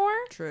cigarettes anymore?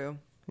 True.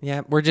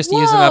 Yeah, we're just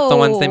using up the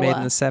ones they made in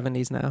Whoa. the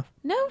 70s now.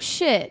 No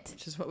shit.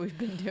 Which is what we've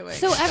been doing.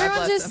 So God everyone's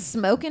bless just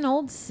them. smoking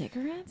old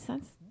cigarettes?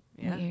 That's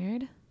Yeah.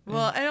 weird.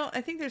 Well,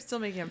 I think they're still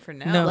making them for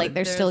now. No. Like,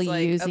 they're there's, still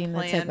like, using a the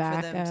plan for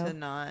them tobacco. to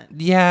not.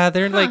 Yeah,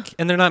 they're like,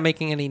 and they're not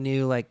making any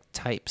new like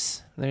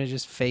types. They're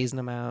just phasing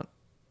them out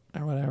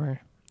or whatever.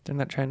 They're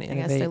not trying to I guess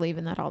innovate. they're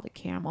leaving that all to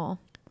Camel.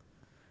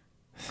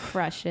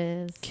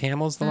 Crushes.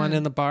 Camel's the one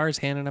in the bars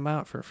handing them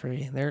out for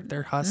free.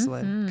 They're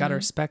hustling. Got to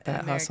respect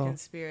that American hustle.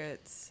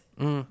 spirits.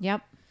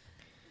 Yep.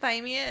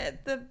 Find me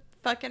at the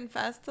fucking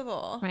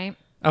festival. Right.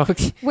 Oh,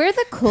 okay. We're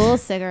the cool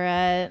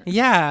cigarette.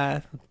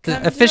 Yeah, the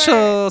Come to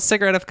official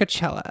cigarette of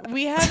Coachella.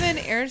 We have an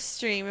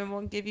Airstream and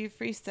we'll give you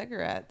free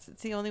cigarettes.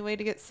 It's the only way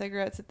to get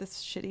cigarettes at this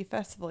shitty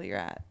festival you're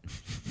at.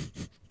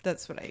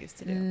 That's what I used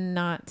to do.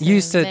 Not to You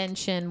used to-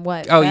 mention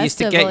what. Oh, you used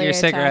to festival get your you're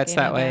cigarettes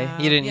talking that way.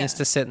 about. You didn't Yeah. used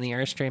to sit in the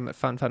Airstream at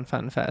Fun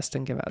Fest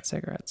and give out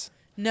cigarettes.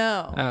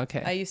 No. Oh,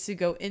 okay. I used to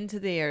go into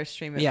the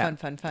Airstream at Yeah.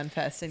 Fun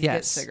Fest and Yes.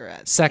 get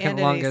cigarettes. Second And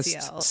at longest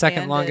ACL, second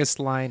and longest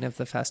line of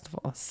the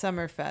festival. at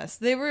Summerfest.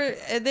 They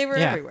were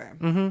Yeah. everywhere.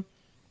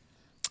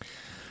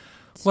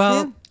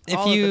 Well, true. if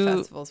All of the you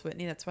festivals,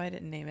 Whitney. That's why I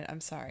didn't name it.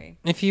 I'm sorry.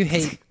 if you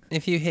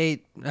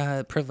hate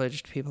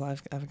privileged people,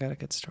 I've got a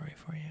good story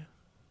for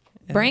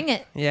you. Bring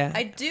it. Yeah.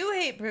 I do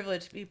hate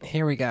privileged people.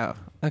 Here we go.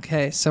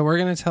 Okay, so we're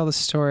going to tell the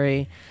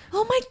story.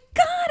 Oh my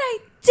God, I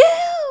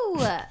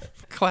do.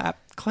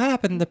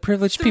 Clap, and the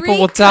privileged people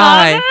will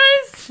die.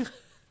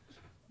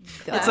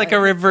 It's like a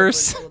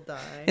reverse.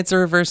 It's a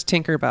reverse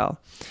Tinkerbell.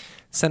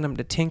 Send them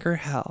to Tinker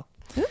Hell.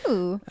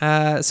 Ooh.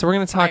 So we're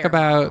going to talk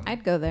about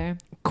I'd go there.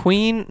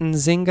 Queen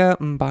Nzinga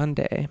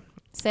Mbande.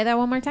 Say that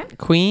one more time.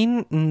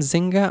 Queen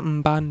Nzinga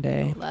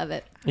Mbande. Love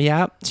it.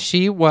 Yeah,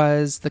 she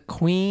was the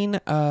queen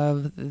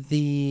of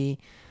the.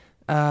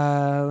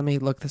 Let me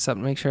look this up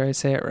and make sure I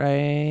say it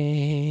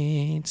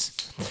right.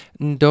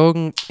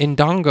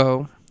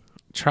 Ndongo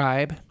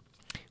tribe,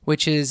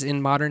 which is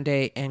in modern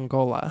day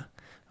Angola,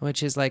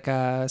 which is like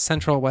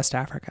central West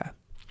Africa.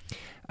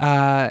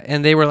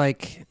 And they were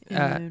like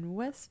in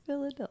West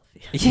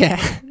Philadelphia.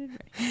 Yeah.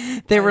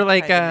 They were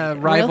like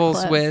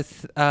rivals close.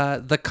 with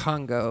the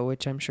Congo,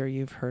 which I'm sure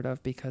you've heard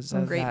of because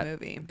of Great that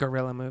movie.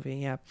 gorilla movie.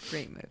 Yeah.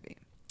 Great movie.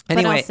 But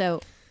Anyway,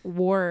 also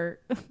war.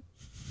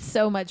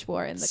 So much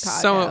war in the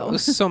Congo.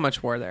 so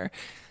much war there.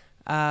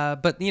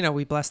 But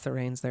we bless the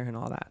rains there and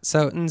all that.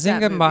 So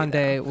Nzinga That movie,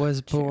 Mbande though.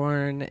 was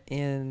born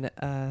in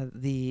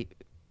the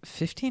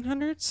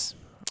 1500s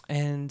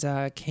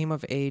and came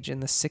of age in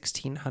the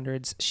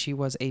 1600s. She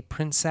was a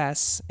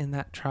princess in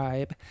that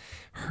tribe.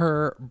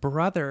 Her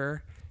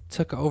brother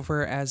took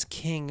over as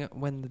king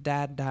when the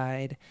dad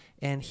died,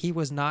 and he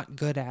was not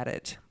good at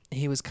it.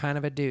 He was kind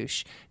of a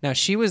douche. Now,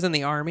 she was in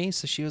the army,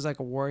 so she was like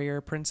a warrior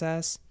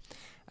princess.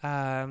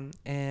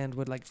 And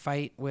would like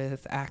fight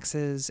with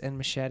axes and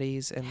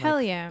machetes and Hell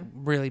like, yeah.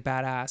 really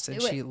badass. And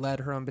Do she it.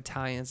 led her own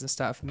battalions and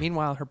stuff.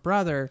 Meanwhile, her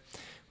brother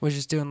was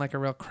just doing like a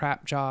real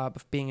crap job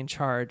of being in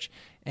charge.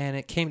 And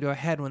it came to a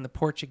head when the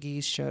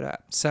Portuguese showed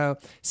up. So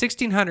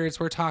 1600s,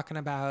 we're talking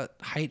about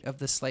height of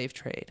the slave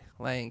trade.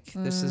 Like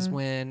this is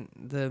when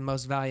the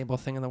most valuable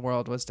thing in the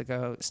world was to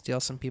go steal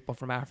some people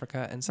from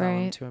Africa and sell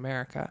them Right. to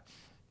America.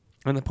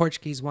 And the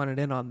Portuguese wanted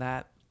in on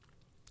that.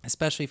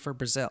 Especially for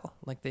Brazil.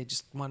 Like they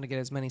just wanted to get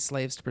as many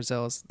slaves to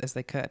Brazil as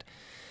they could.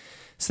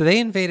 So they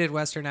invaded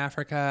Western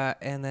Africa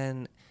and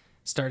then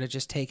started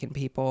just taking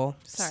people.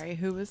 Sorry,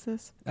 who was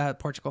this?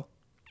 Portugal.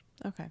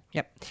 Okay.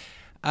 Yep.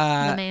 The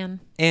man.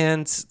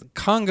 And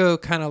Congo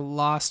kind of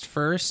lost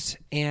first,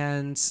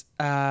 and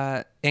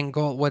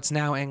Angola, what's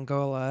now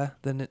Angola,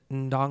 the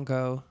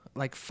Ndongo,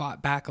 like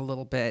fought back a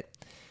little bit.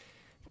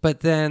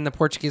 But then the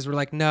Portuguese were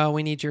like, no,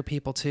 we need your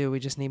people too.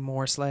 We just need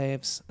more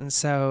slaves. And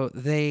so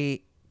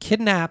they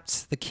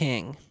kidnapped the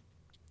king.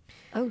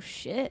 Oh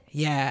shit.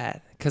 Yeah,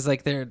 because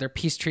like their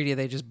peace treaty,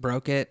 they just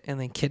broke it and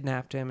they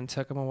kidnapped him and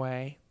took him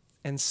away.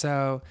 And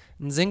so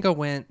Nzinga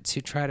went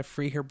to try to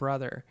free her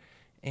brother,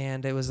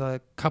 and it was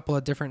a couple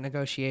of different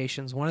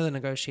negotiations. One of the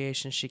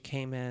negotiations, she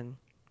came in,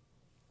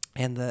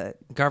 and the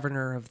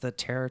governor of the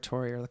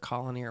territory or the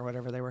colony or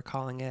whatever they were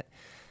calling it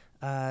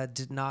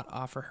did not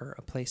offer her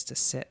a place to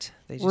sit.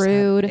 They just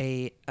Rude.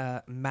 had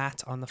a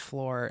mat on the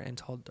floor and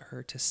told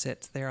her to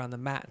sit there on the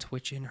mat,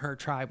 which in her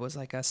tribe was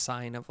like a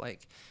sign of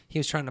like he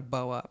was trying to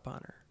bow up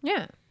on her.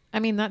 Yeah. I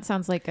mean, that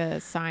sounds like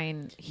a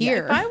sign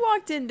here. If I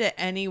walked into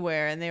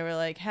anywhere and they were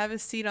like, have a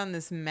seat on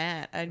this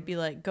mat, I'd be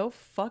like, go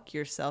fuck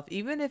yourself.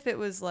 Even if it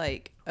was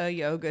like a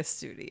yoga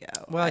studio.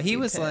 Well, I'd he be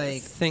was pissed.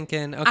 like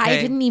thinking, okay.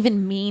 I didn't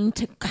even mean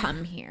to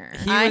come here.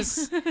 He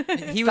was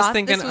Thought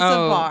thinking, this was a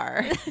oh,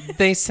 bar.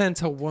 they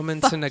sent a woman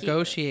Fuck to you.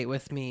 negotiate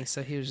with me.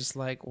 So he was just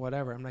like,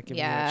 whatever, I'm not giving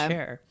Yeah. you a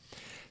chair.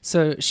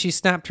 So she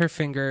snapped her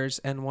fingers,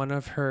 and one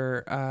of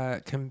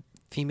her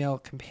female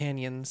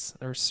companions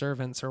or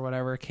servants or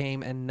whatever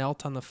came and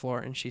knelt on the floor,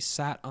 and she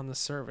sat on the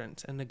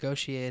servant and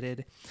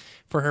negotiated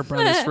for her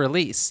brother's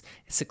release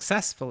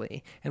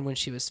successfully. And when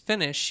she was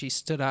finished, she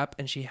stood up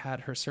and she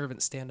had her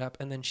servant stand up,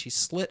 and then she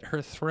slit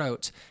her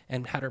throat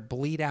and had her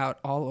bleed out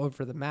all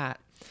over the mat.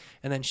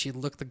 And then she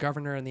looked the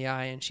governor in the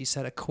eye and she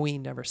said, a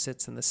queen never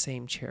sits in the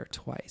same chair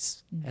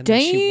twice. And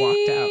then she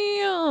walked out.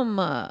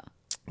 Damn.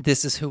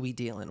 This is who we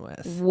dealing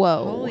with.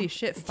 Whoa. Holy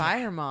shit,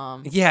 fire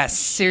mom. Yes,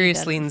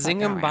 seriously. And doesn't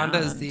Nzinga fuck Mbanda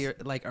is around. the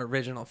like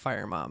original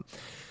fire mom.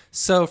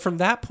 So from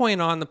that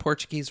point on, the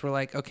Portuguese were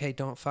like, okay,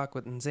 don't fuck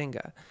with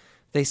Nzinga.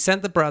 They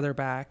sent the brother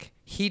back.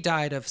 He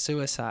died of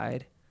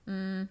suicide.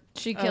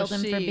 She killed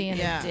him for she- being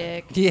yeah. a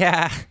dick.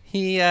 Yeah,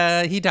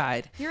 he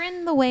died. You're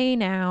in the way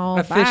now.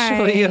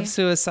 Officially Bye. of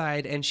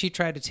suicide, and she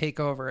tried to take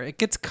over. It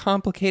gets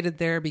complicated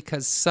there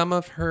because some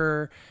of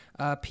her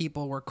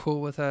people were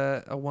cool with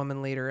a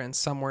woman leader and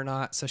some were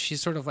not. So she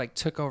sort of like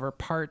took over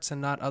parts and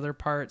not other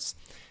parts.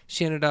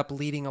 She ended up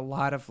leading a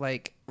lot of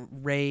like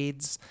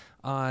raids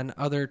on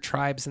other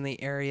tribes in the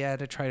area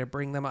to try to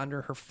bring them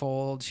under her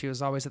fold. She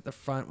was always at the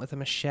front with a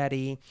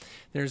machete.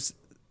 There's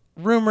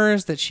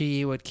rumors that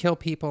she would kill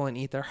people and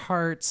eat their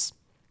hearts.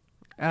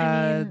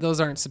 Those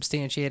aren't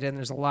substantiated, and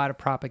there's a lot of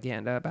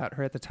propaganda about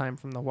her at the time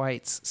from the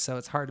whites, so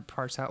it's hard to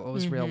parse out what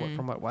was real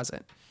from what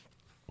wasn't.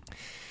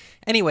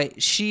 Anyway,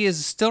 she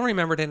is still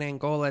remembered in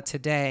Angola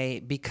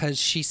today because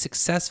she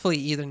successfully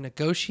either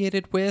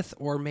negotiated with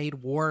or made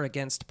war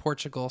against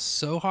Portugal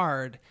so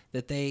hard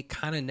that they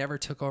kind of never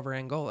took over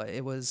Angola.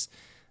 It was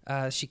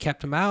she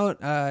kept them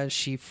out.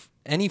 She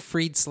any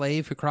freed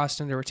slave who crossed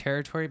into her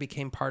territory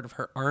became part of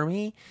her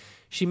army.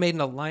 She made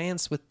an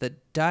alliance with the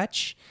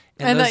Dutch.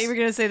 I thought you were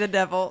going to say the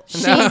devil.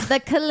 She's the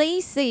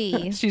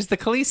Khaleesi. She's the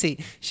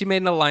Khaleesi. She made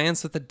an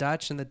alliance with the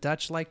Dutch, and the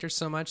Dutch liked her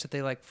so much that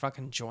they like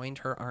fucking joined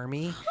her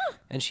army.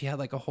 And she had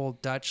like a whole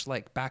Dutch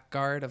like back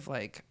guard of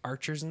like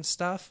archers and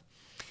stuff.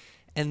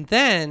 And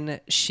then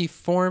she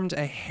formed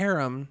a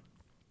harem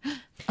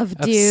Of of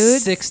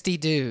dudes? 60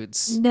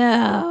 dudes.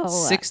 No.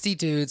 60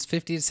 dudes,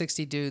 50 to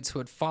 60 dudes who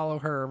would follow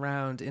her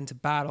around into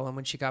battle. And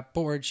when she got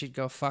bored, she'd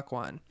go fuck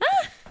one.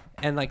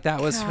 And like that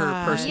was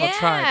her personal Yeah.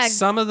 tribe.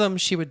 Some of them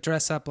she would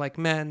dress up like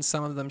men.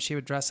 Some of them she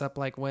would dress up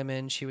like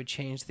women. She would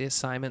change the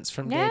assignments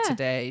from day to Yeah.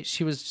 day.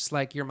 She was just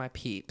like, you're my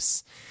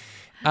peeps.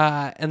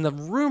 And the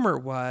rumor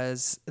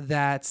was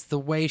that the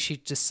way she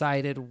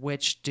decided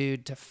which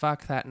dude to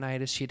fuck that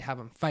night is she'd have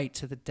him fight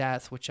to the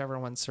death. Whichever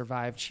one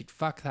survived, she'd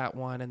fuck that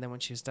one. And then when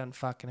she was done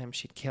fucking him,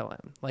 she'd kill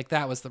him. Like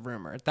that was the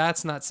rumor.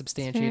 That's not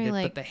substantiated,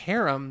 like, but the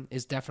harem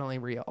is definitely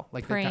real.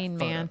 Like they've got praying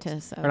photos.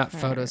 mantis of Or not her.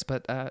 photos,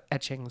 but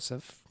etchings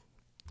of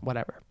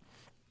whatever.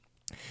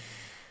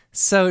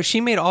 So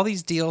she made all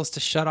these deals to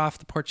shut off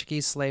the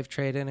Portuguese slave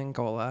trade in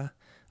Angola.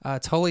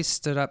 Totally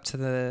stood up to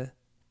the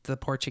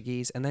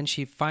Portuguese, and then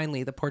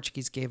the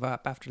Portuguese gave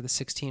up after the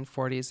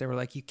 1640s. They were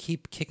like, you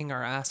keep kicking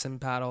our ass in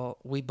battle.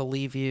 We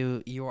believe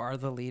you. You are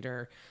the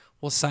leader.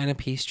 We'll sign a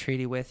peace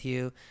treaty with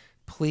you.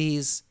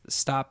 Please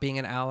stop being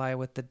an ally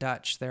with the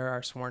Dutch. They're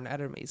our sworn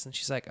enemies. And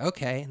she's like,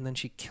 okay. And then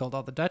she killed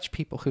all the Dutch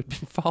people who'd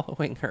been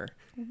following her.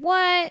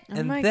 What?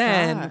 And my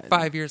then God.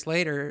 5 years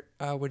later,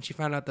 when she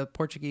found out the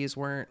Portuguese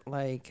weren't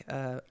like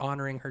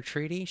honoring her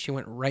treaty, she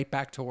went right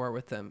back to war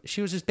with them.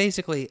 She was just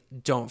basically,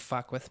 don't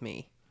fuck with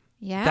me.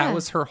 Yeah. That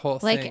was her whole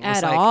Like, thing. It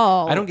was at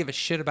all. I don't give a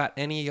shit about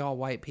any of y'all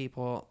white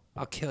people.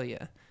 I'll kill you.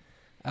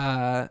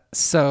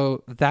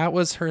 So that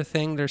was her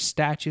thing. There's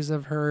statues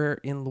of her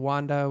in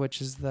Luanda,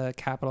 which is the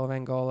capital of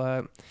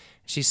Angola.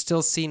 She's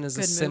still seen as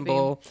a Good movie.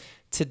 symbol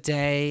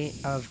today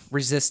of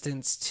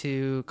resistance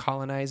to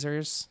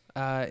colonizers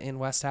in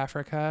West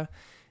Africa.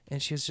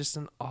 And she was just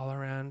an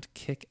all-around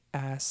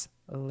kick-ass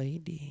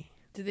lady.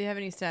 Did they have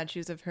any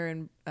statues of her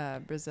in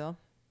Brazil?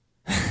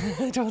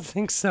 I don't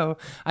think so.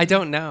 I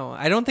don't know.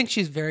 I don't think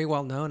she's very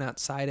well known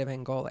outside of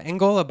Angola.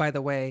 Angola, by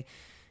the way,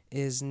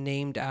 is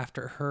named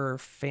after her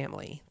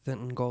family, the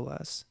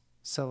Angolas.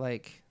 So,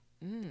 like,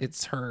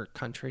 it's her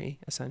country,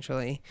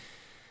 essentially.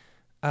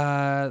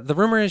 The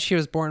rumor is she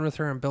was born with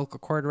her umbilical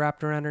cord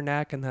wrapped around her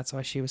neck, and that's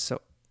why she was so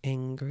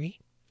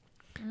angry.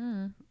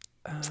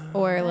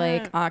 Or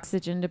like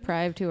oxygen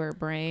deprived to her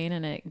brain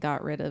and it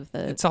got rid of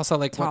the It's also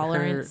like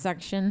tolerance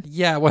section.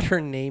 Yeah, what her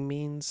name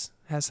means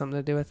has something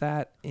to do with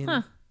that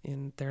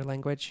in their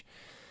language.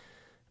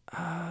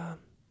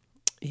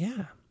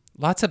 Yeah,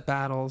 lots of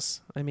battles.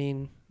 I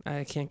mean,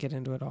 I can't get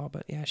into it all,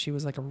 but yeah, she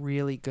was like a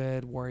really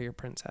good warrior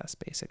princess,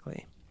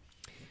 basically.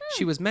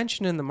 She was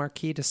mentioned in the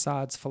Marquis de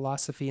Sade's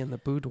Philosophy in the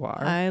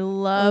Boudoir. I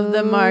love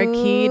the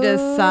Marquis de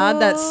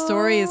Sade. That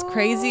story is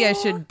crazy. I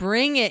should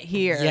bring it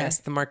here. Yes,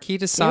 the Marquis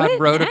de Sade it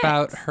wrote next.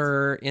 about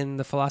her in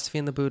the Philosophy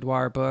in the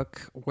Boudoir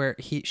book, where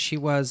she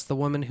was the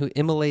woman who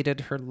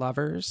immolated her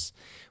lovers,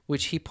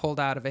 which he pulled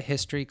out of a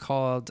history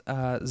called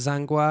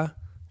Zangwa,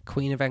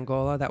 Queen of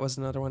Angola. That was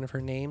another one of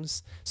her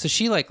names. So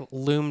she like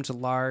loomed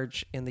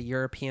large in the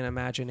European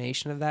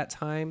imagination of that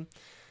time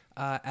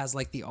as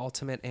like the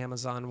ultimate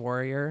Amazon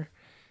warrior.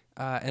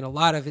 And a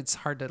lot of it's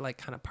hard to like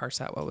kind of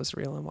parse out what was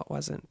real and what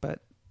wasn't,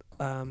 but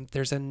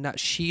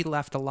she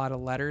left a lot of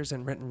letters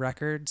and written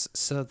records.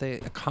 So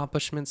the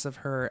accomplishments of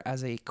her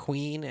as a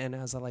queen and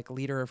as a like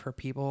leader of her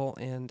people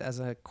and as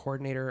a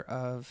coordinator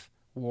of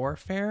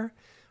warfare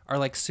are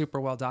like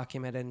super well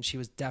documented. And she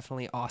was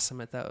definitely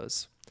awesome at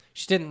those.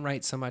 She didn't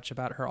write so much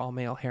about her all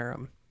male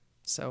harem.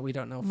 So we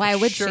don't know for Why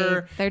would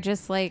sure she? They're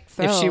just like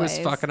if she was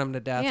throwaways. fucking them to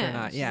death or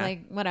not. she's Yeah.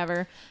 like,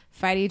 whatever.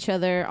 Fight each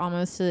other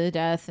almost to the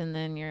death, and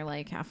then you're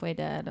like halfway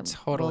dead. And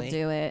Totally. We'll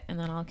do it, and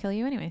then I'll kill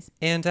you anyways.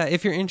 And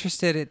if you're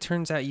interested, it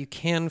turns out you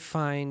can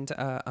find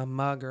a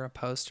mug or a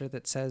poster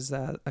that says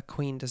a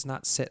queen does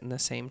not sit in the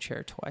same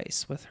chair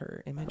twice with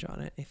her image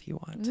on it if you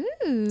want.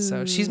 Ooh.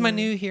 So she's my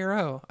new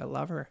hero. I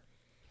love her.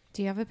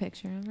 Do you have a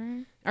picture of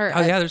her? Or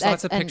Oh, yeah, there's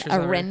lots of pictures A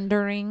of her.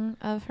 rendering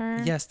of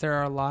her? Yes, there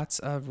are lots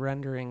of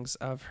renderings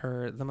of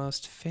her. The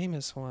most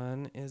famous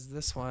one is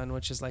this one,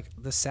 which is like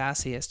the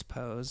sassiest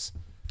pose.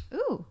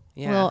 Ooh.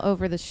 Yeah. A little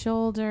over the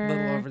shoulder. A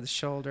little over the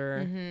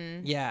shoulder.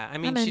 Mm-hmm. Yeah, I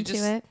mean, I'm she into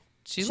just it.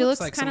 she She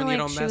looks looks like kind of someone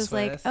you like don't she mess was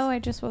with. like, oh, I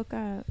just woke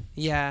up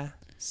Yeah.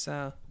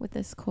 So with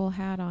this cool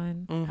hat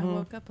on. I mhm.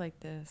 woke up like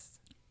this.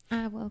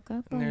 I woke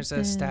up. And like there's a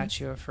this.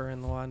 statue of her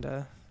in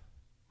Luanda.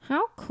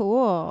 How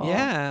cool.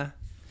 Yeah.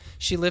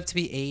 She lived to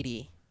be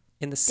 80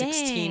 in the Dang.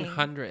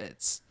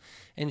 1600s.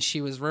 And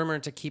she was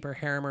rumored to keep her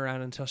harem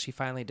around until she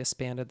finally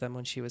disbanded them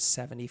when she was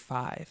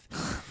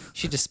 75.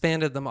 She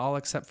disbanded them all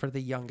except for the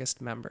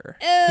youngest member,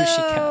 who she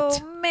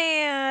kept. Oh,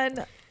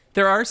 man.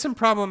 There are some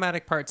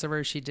problematic parts of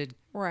her. She did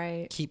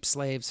Right. keep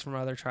slaves from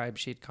other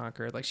tribes she'd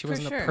conquered. Like, she For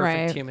wasn't sure. a perfect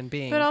Right. human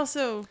being. But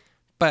also,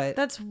 But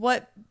that's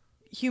what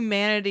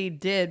humanity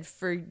did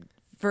for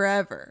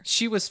forever.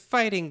 She was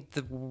fighting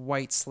the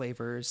white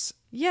slavers.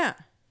 Yeah.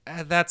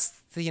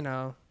 That's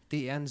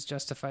the ends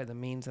justify the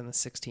means in the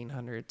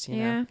 1600s. You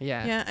know?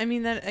 Yeah. Yeah, I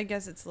mean that. I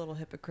guess it's a little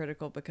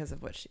hypocritical because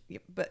of what she.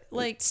 But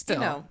like,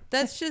 Still.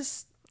 that's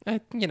just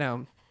You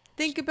know.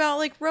 think about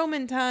like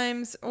Roman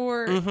times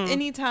or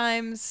any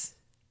times,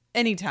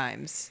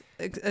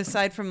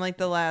 aside from like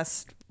the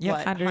last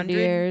Yep. 100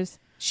 years.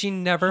 She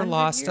never 100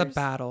 lost a years?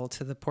 battle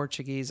to the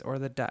Portuguese or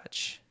the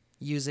Dutch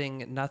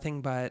using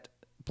nothing but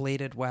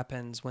bladed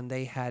weapons when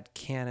they had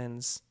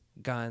cannons,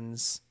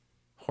 guns,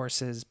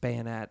 horses,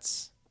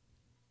 bayonets.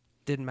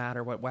 Didn't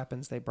matter what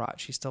weapons they brought.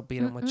 She still beat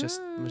them with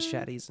just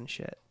machetes and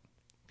shit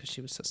because she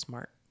was so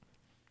smart.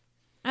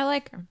 I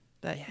like her.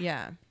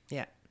 Yeah.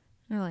 Yeah.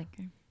 I like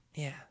her.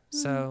 Yeah.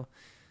 So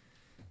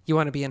you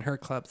want to be in her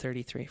club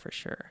 33 for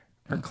sure.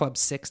 Or club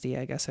 60,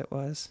 I guess it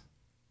was.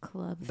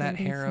 Club That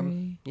 33.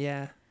 harem.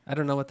 Yeah. I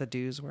don't know what the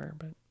dues were,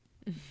 but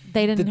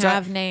They didn't The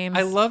have names.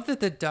 I love that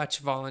the Dutch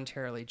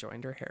voluntarily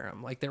joined her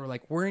harem. Like they were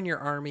like, "We're in your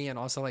army," and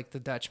also like the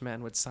Dutch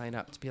men would sign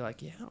up to be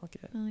like, "Yeah, I'll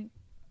get it. I'm like,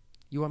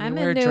 You want me I'm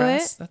to wear a into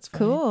dress? it. That's fine.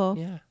 Cool.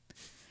 Yeah,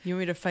 You want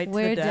me to fight to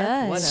We're the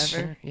death? Dutch. Whatever.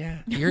 Sure. Yeah,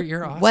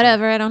 you're awesome.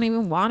 Whatever. I don't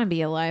even want to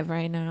be alive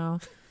right now.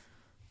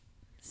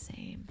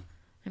 Same.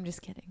 I'm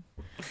just kidding.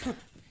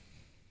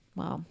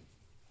 Well,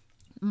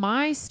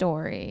 my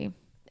story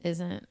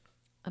isn't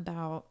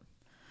about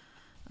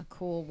a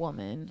cool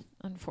woman,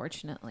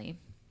 unfortunately.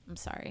 I'm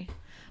sorry.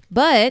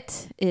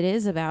 But it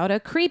is about a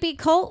creepy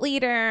cult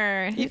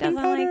leader. Who Even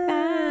doesn't like better.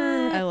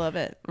 that? I love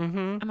it.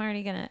 Mm-hmm. I'm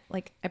already gonna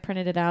I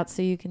printed it out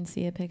so you can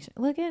see a picture.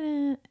 Look at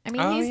it. I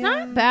mean, Oh, he's yeah.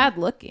 not bad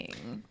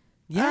looking.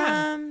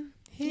 Yeah.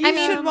 You I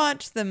mean- should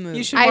watch the movie.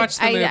 You should watch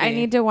the movie. I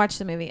need to watch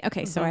the movie.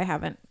 Okay, so I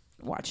haven't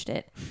watched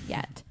it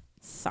yet.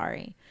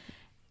 Sorry.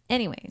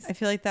 Anyways, I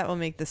feel like that will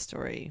make the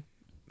story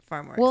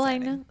far more well,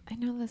 exciting. I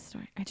know the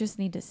story. I just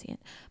need to see it.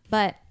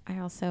 But I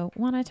also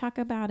want to talk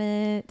about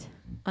it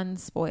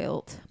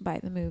unspoiled by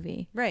the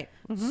movie. Right.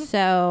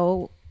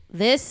 So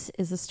this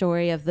is the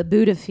story of the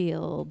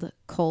Budafield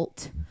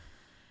cult,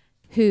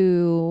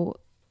 who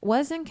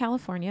was in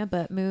California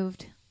but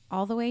moved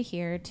all the way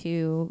here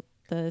to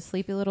the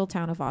sleepy little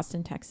town of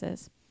Austin,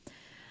 Texas.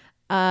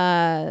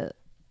 The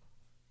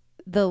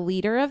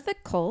leader of the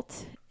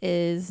cult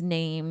is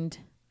named,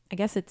 I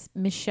guess it's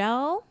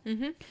Michelle,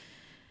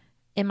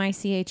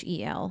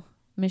 Michel,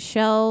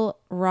 Michelle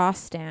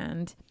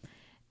Rostand.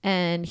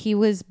 And he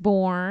was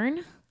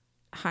born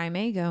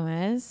Jaime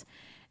Gomez,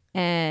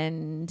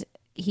 and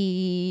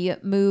he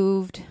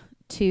moved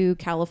to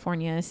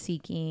California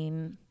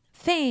seeking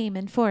fame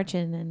and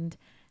fortune and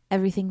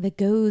everything that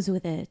goes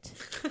with it.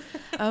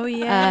 Oh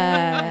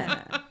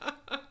yeah.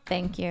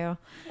 Thank you.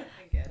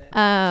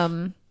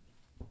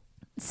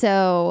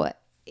 So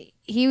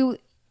he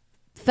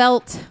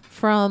felt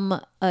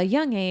from a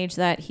young age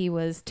that he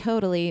was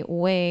totally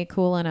way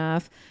cool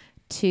enough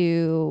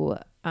to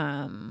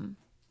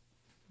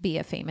be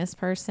a famous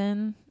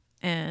person,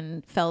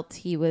 and felt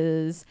he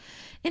was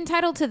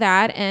entitled to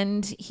that.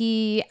 And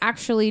he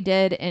actually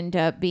did end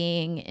up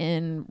being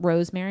in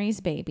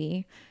Rosemary's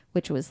Baby,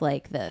 which was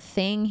like the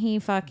thing he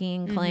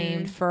fucking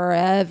claimed for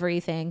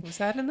everything. Was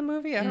that in the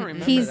movie? I don't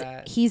remember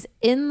that. He's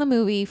in the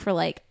movie for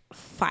like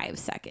 5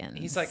 seconds.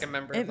 He's like a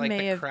member It of like may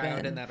the have crowd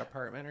been. in that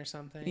apartment or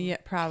something. Yeah,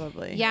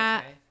 probably.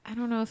 Yeah, Okay. I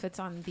don't know if it's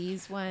on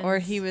these ones. Or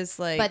he was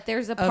like, But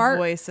there's a part-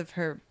 voice of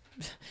her.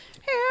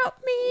 Help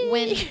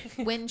me.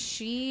 when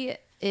she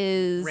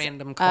is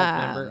Random cult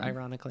member,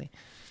 ironically.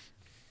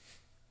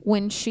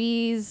 when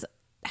she's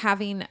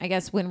having, I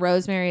guess when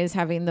Rosemary is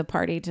having the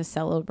party to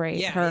celebrate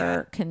Yeah,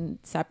 her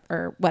concept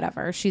or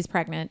whatever, she's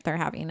pregnant. They're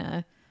having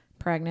a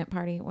pregnant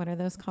party. What are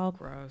those called?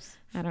 Gross.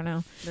 I don't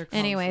know. They're called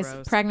Anyways,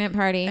 gross. pregnant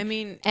party. I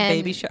mean, and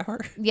Baby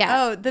shower.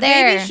 yeah. oh, the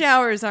there. baby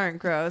showers aren't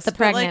gross. The but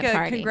like pregnant a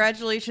party.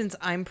 congratulations,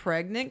 I'm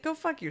pregnant. Go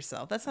fuck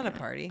yourself. That's not a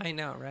party. I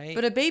know, right?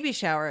 But a baby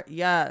shower,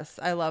 yes,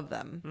 I love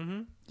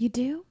them. You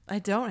do? I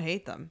don't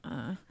hate them.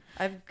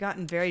 I've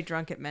gotten very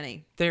drunk at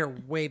many. They're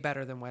way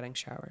better than wedding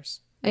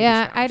showers. Baby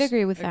Yeah, showers. I'd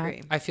agree with that.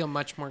 Agree. I feel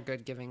much more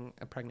good giving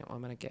a pregnant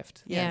woman a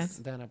gift Yes.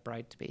 than a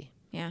bride to be.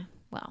 Yeah.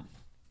 Well,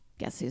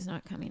 guess who's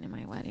not coming to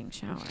my wedding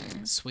shower?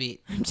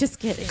 Sweet. I'm just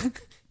kidding.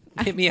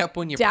 Hit me up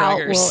when you're Doubt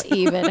preggers. we'll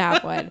even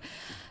have one.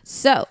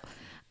 So,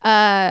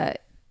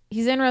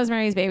 he's in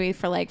Rosemary's Baby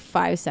for like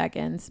 5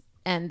 seconds,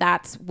 and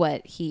that's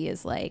what he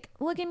is like.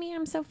 Look at me,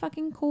 I'm so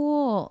fucking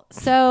cool.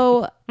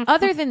 So,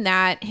 other than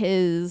that,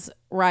 his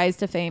rise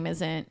to fame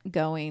isn't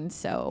going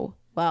so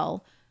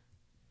well.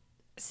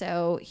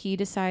 So he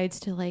decides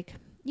to like,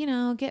 you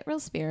know, get real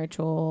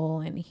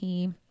spiritual, and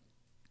he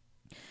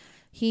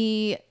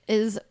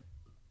is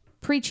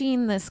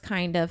preaching this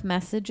kind of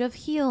message of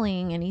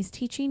healing, and he's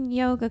teaching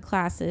yoga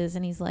classes,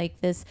 and he's like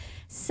this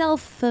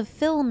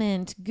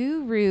self-fulfillment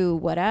guru,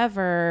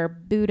 whatever,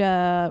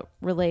 Buddha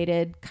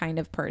related kind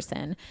of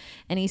person.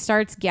 And he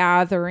starts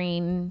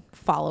gathering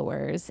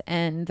followers,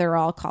 and they're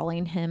all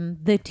calling him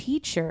the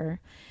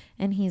teacher.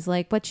 And he's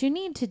like, what you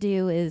need to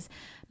do is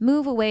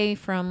move away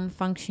from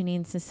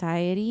functioning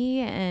society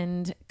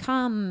and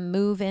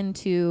move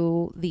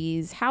into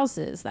these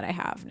houses that I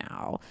have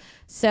now.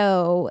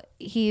 So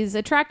he's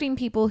attracting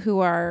people who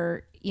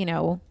are, you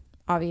know,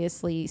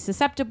 obviously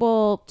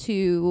susceptible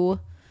to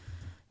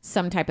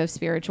some type of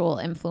spiritual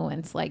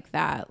influence like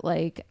that.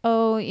 Like,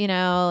 oh, you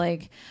know,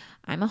 like,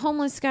 I'm a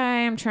homeless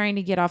guy, I'm trying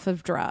to get off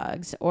of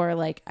drugs, or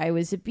like I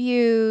was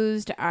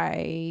abused,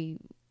 I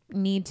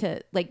need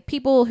to, like,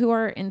 people who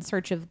are in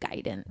search of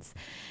guidance.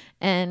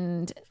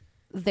 And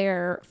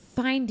they're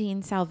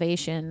finding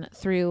salvation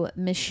through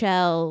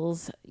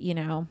Michelle's, you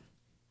know,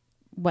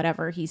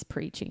 whatever he's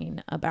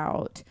preaching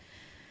about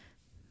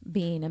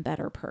being a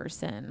better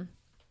person.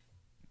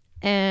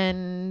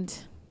 And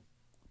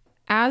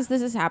as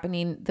this is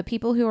happening, the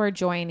people who are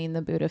joining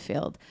the Buddha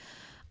field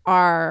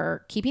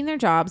are keeping their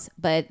jobs,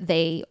 but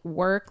they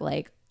work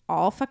like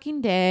all fucking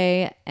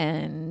day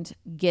and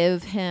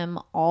give him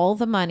all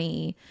the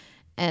money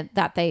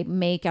that they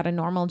make at a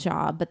normal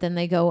job. But then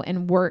they go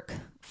and work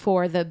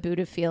for the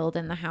Buddha field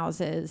in the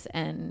houses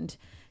and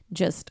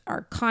just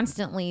are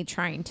constantly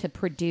trying to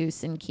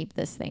produce and keep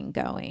this thing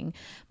going.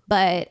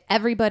 But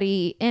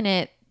everybody in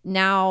it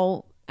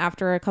now,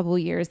 after a couple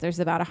of years, there's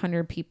about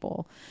 100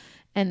 people,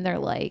 and they're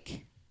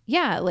like,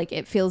 yeah, like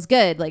it feels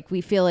good. Like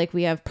we feel like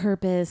we have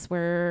purpose.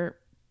 We're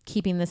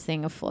keeping this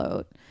thing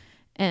afloat.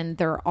 And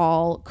they're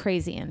all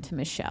crazy into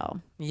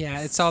Michelle. Yeah,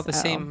 it's all the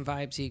same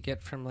vibes you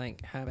get from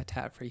like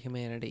Habitat for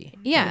Humanity.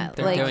 Yeah,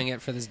 They're like, doing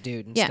it for this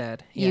dude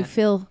instead. Yeah. You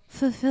feel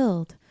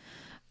fulfilled.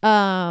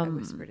 I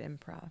whispered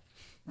improv.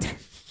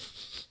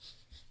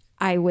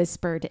 I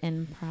whispered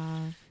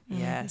improv.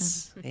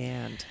 Yes.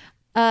 And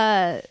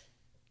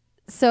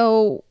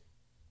So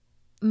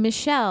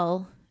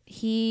Michelle,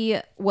 he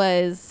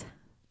was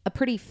a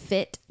pretty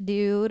fit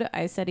dude.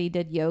 I said he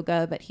did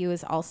yoga, but he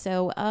was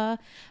also a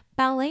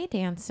ballet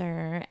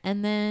dancer.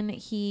 And then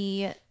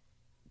he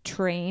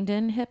trained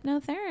in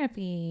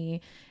hypnotherapy.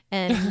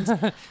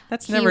 And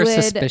that's never a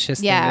suspicious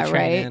thing to train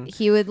right. in.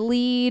 He would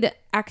lead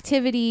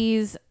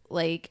activities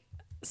like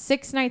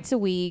 6 nights a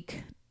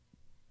week,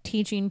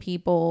 teaching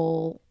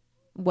people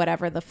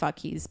whatever the fuck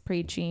he's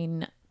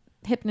preaching,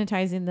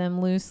 hypnotizing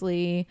them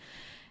loosely.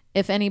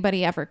 If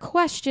anybody ever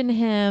questioned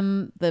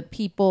him, the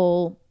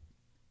people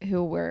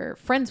who were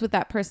friends with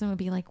that person would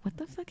be like, what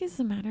the fuck is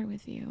the matter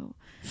with you?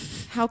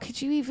 How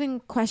could you even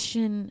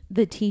question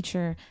the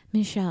teacher?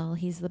 Michelle,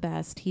 he's the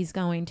best. He's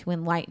going to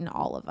enlighten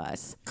all of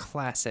us.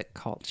 Classic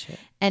cult shit.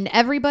 And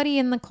everybody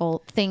in the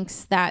cult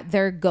thinks that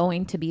they're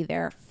going to be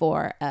there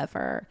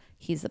forever.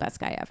 He's the best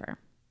guy ever.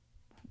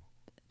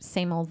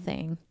 Same old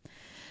thing.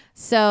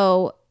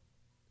 So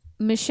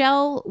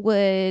Michelle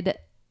would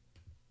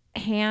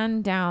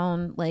hand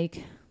down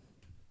like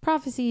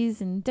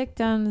prophecies and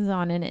dictums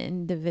on an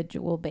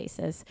individual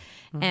basis.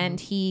 Mm-hmm. And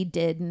he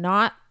did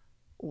not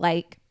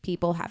like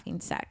people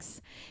having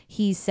sex.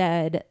 He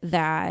said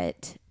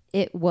that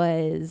it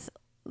was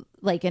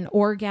like an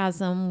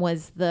orgasm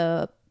was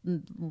the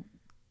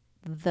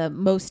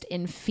most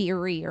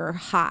inferior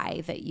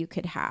high that you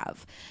could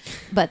have.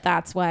 But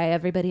that's why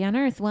everybody on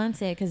earth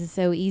wants it, because it's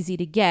so easy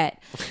to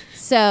get.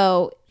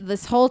 So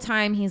this whole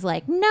time he's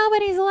like,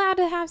 nobody's allowed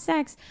to have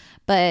sex.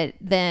 But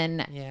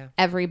then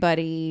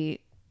everybody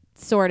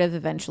sort of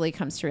eventually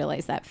comes to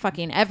realize that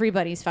fucking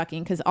everybody's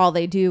fucking, because all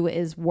they do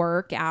is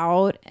work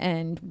out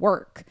and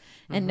work,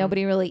 and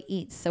nobody really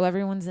eats. So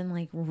everyone's in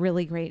like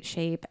really great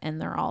shape,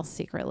 and they're all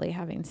secretly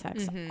having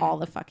sex all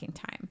the fucking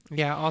time.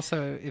 Yeah.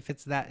 Also, if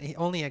it's that,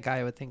 only a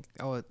guy would think,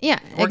 oh, yeah,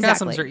 orgasms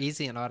exactly. are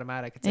easy and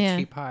automatic. It's a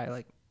cheap pie.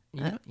 Like,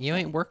 you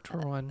ain't worked for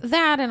one.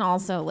 That, and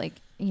also like,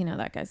 you know,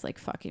 that guy's like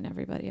fucking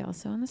everybody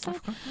also on the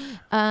side.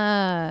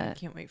 I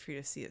can't wait for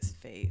you to see his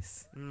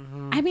face.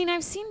 Mm-hmm. I mean,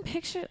 I've seen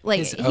pictures. Like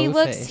His he O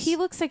looks, face. he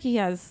looks like he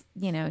has,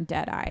 you know,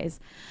 dead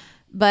eyes.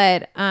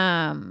 But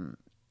I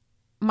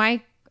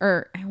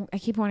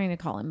keep wanting to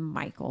call him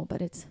Michael,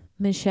 but it's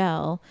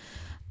Michelle.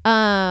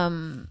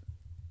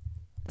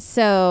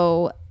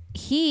 So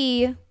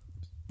he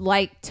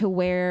liked to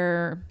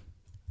wear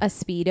a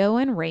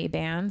Speedo and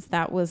Ray-Bans.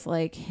 That was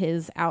like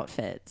his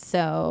outfit.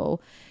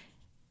 So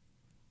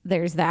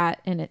there's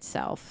that in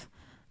itself.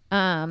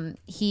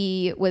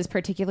 He was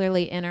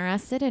particularly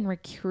interested in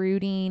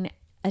recruiting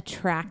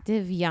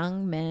attractive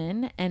young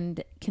men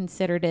and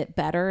considered it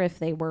better if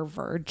they were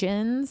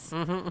virgins.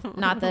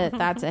 Not that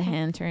that's a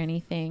hint or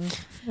anything.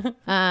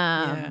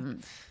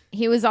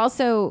 He was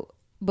also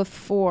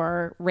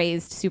before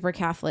raised super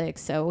Catholic,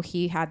 so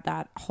he had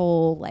that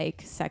whole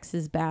like sex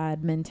is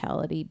bad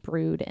mentality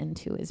brewed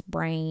into his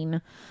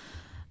brain.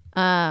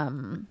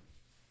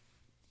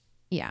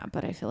 Yeah,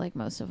 but I feel like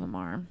most of them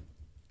are.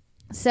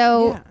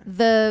 So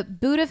the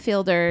Buddha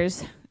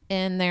fielders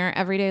in their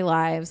everyday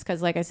lives,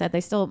 because like I said,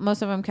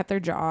 most of them kept their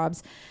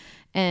jobs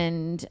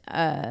and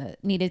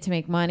needed to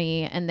make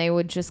money, and they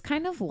would just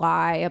kind of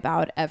lie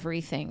about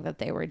everything that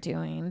they were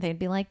doing. They'd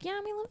be like, yeah,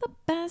 we live the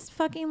best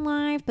fucking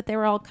life, but they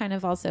were all kind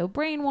of also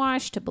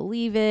brainwashed to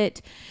believe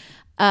it.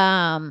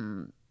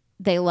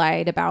 They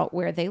lied about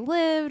where they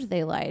lived.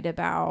 They lied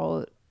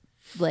about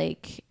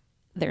like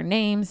their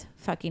names,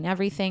 fucking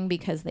everything,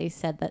 because they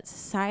said that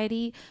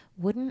society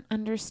wouldn't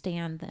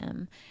understand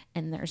them,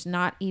 and there's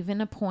not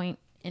even a point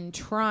in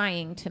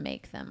trying to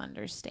make them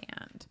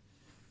understand.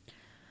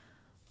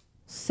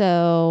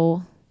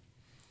 So,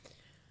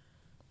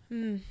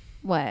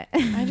 what?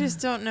 I just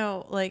don't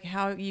know, like,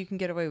 how you can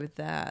get away with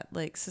that.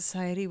 Like,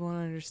 society won't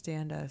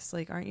understand us.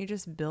 Like, aren't you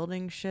just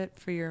building shit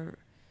for your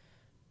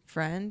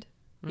friend?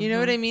 You know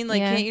what I mean? Like,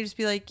 Yeah. can't you just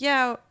be like,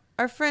 yeah,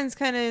 our friend's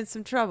kind of in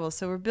some trouble,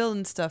 so we're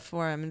building stuff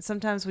for him. And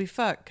sometimes we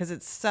fuck because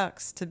it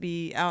sucks to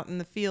be out in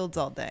the fields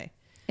all day.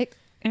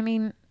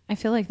 I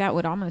feel like that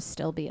would almost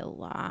still be a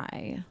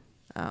lie.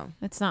 Oh.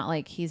 It's not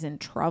like he's in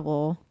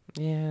trouble,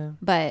 Yeah.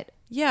 but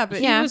Yeah, but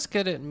He Yeah. was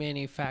good at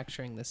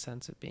manufacturing the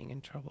sense of being in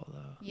trouble,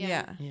 though.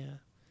 yeah.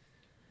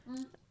 Yeah.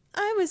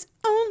 I was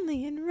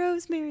only in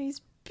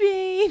Rosemary's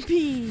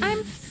Baby.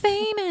 I'm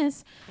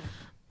famous.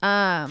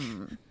 Yeah.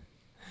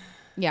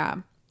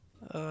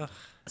 Ugh.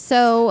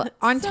 So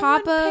on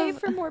Someone top pay of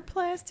for more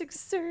plastic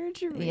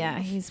surgery. yeah,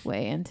 he's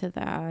way into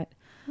that.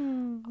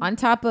 On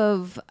top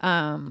of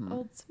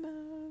Old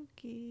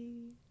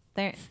Smokey.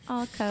 they're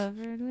all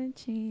covered with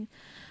cheese.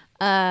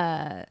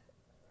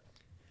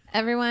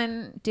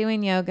 Everyone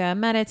doing yoga,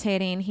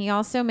 meditating. He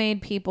also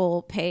made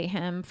people pay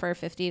him for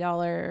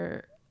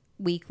 $50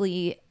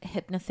 weekly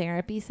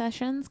hypnotherapy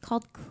sessions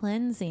called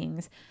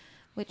cleansings,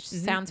 which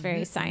sounds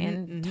very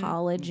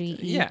Scientology-y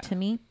Yeah. to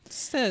me.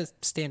 It's a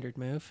standard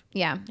move.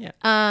 Yeah.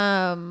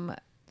 Yeah.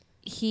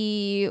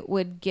 He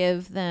would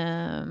give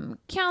them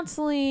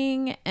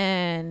counseling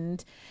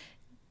and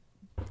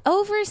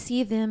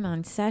oversee them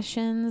on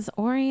sessions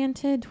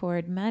oriented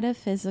toward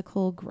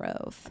metaphysical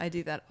growth. I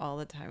do that all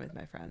the time with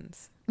my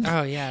friends.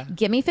 Oh, yeah.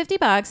 Give me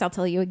 $50. I'll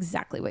tell you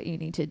exactly what you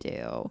need to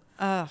do.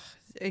 Ugh.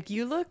 Like,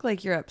 you look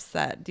like you're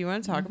upset. Do you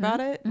want to talk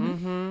about it?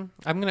 Mm-hmm.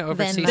 I'm going to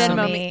oversee Venmo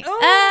some. me.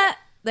 Oh!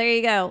 There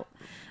you go.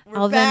 We're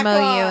I'll back Venmo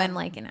you on. in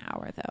like an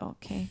hour though.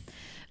 Okay.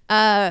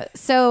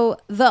 So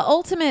the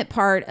ultimate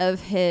part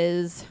of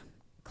his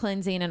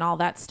cleansing and all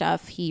that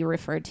stuff he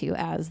referred to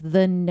as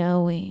the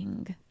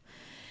knowing.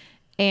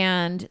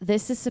 And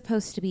this is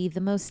supposed to be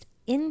the most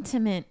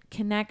intimate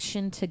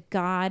connection to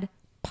God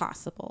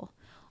possible.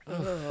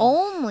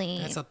 Only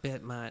That's a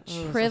bit much.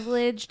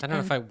 privileged I don't know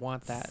and if I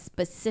want that.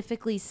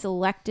 specifically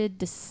selected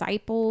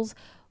disciples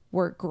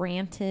were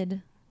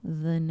granted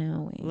the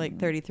knowing. Like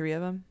 33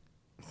 of them?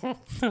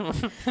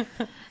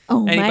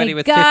 Oh Anybody my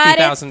with God,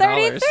 it's $50,000.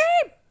 33.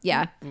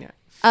 Yeah.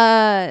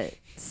 Yeah.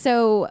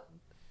 So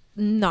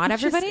not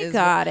everybody Just is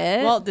got what-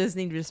 it. Walt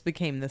Disney just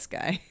became this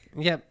guy.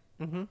 Yep.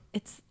 Mm-hmm.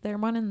 They're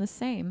one and the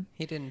same.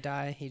 He didn't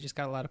die. He just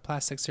got a lot of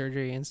plastic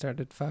surgery and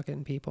started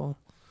fucking people.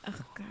 Oh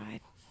God.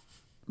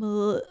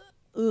 Ugh.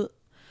 Ugh.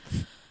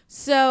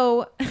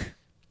 So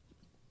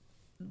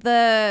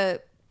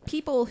the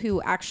people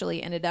who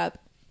actually ended up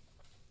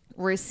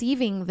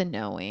receiving the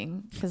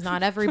knowing, because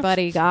not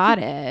everybody got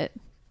it.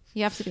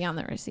 You have to be on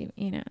the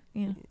receiving,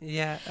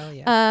 Yeah. Oh,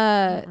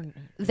 yeah.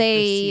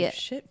 They Receive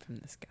shit from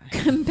this guy.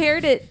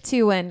 compared it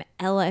to an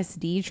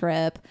LSD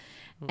trip,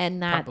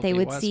 and that Probably they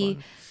would was see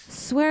one.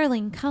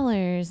 swirling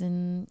colors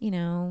and,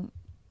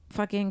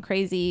 fucking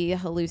crazy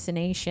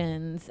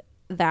hallucinations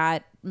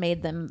that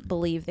made them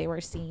believe they were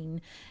seeing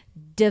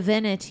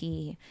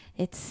divinity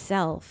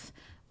itself,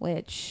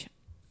 which,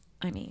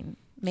 I mean,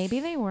 maybe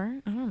they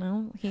were. I don't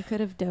know. He could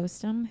have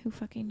dosed them. Who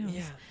fucking knows?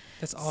 Yeah.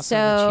 That's also So-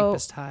 the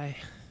cheapest high.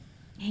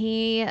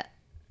 He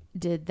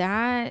did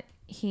that.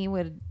 He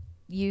would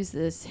use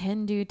this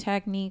Hindu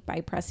technique by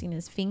pressing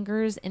his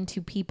fingers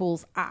into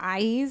people's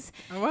eyes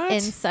What?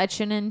 in such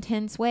an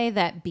intense way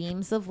that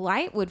beams of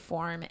light would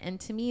form.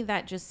 And to me,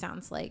 that just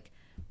sounds like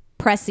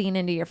pressing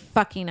into your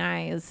fucking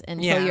eyes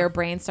until Yeah. your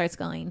brain starts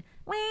going,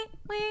 wah,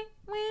 wah,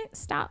 wah,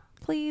 stop,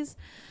 please.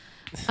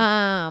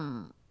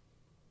 Yeah,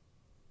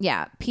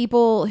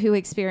 people who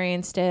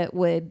experienced it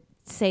would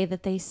say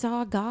that they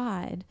saw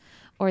God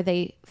or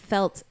they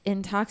felt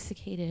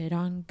intoxicated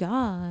on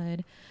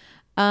God.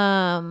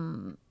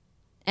 And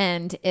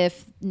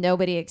if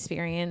nobody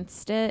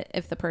experienced it,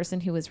 if the person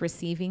who was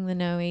receiving the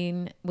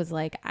knowing was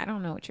like, I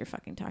don't know what you're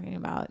fucking talking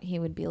about, he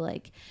would be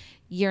like,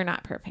 you're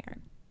not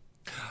prepared.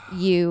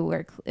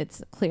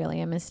 It's clearly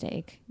a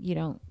mistake. You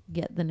don't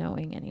get the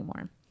knowing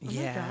anymore.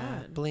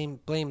 Yeah. Blame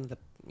the.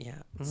 Yeah.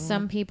 Mhm.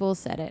 Some people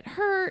said it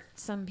hurt.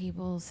 Some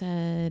people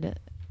said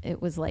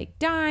it was like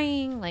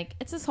dying. Like,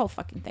 it's this whole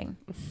fucking thing.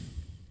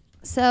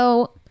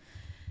 So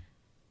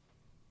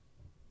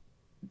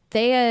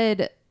they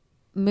had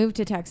moved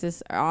to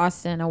Texas,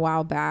 Austin, a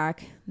while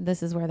back.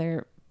 This is where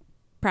they're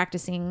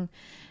practicing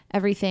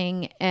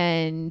everything.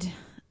 And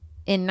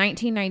in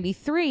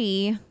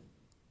 1993,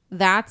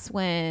 that's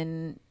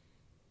when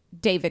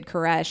David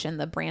Koresh and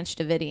the Branch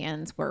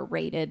Davidians were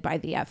raided by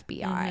the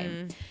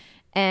FBI.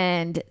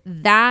 And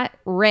that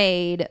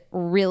raid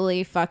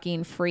really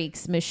fucking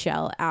freaks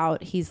Michelle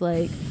out. He's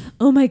like,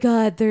 oh my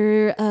God,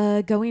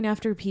 they're going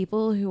after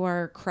people who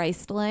are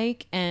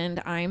Christ-like,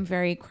 and I'm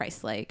very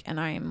Christ-like, and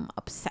I'm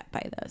upset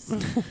by this.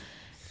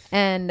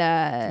 And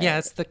Yeah,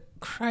 it's the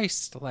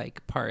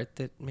Christ-like part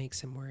that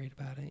makes him worried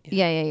about it.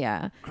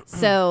 yeah.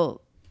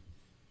 So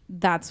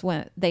that's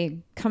when they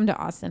come to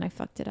Austin. I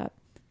fucked it up.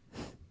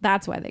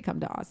 That's why they come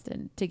to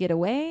Austin to get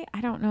away.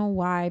 I don't know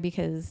why,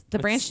 because the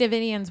Branch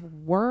Davidians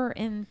were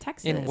in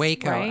Texas. In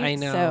Waco. right? I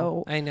know.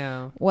 So I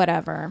know.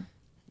 whatever.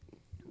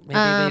 Maybe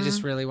they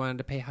just really wanted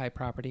to pay high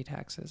property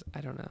taxes.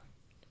 I don't know.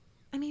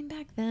 I mean,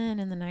 back then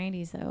in the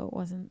 90s, though, it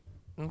wasn't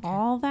Okay.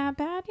 all that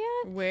bad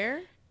yet.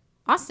 Where?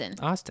 Austin.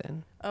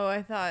 Austin. Oh,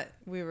 I thought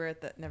we were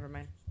at the. Never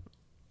mind.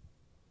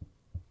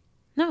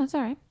 No, it's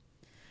all right.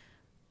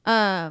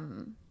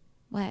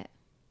 What?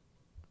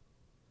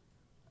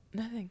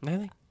 Nothing.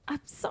 Nothing.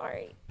 I'm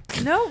sorry.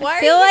 No, why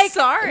Feel are you like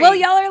sorry? Well,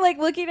 y'all are like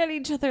looking at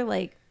each other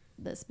like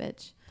this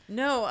bitch.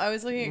 No, I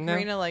was looking at No.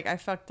 Karina like I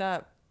fucked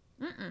up.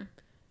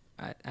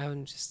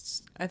 I'm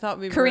just. I thought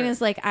we were.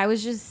 Karina's like, I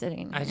was just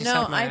sitting. I just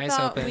No, have my I eyes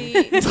thought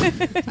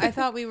open. I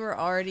thought we were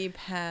already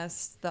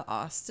past the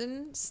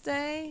Austin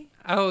stay.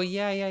 Oh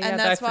yeah. And I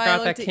that's why I forgot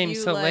that looked at came you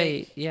so like-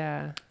 late.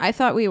 Yeah. I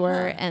thought we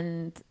were, Huh.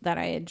 and that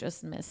I had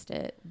just missed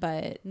it,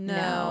 but no,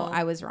 No.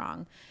 I was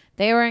wrong.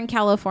 They were in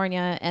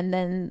California, and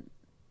then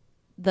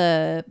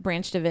the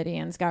Branch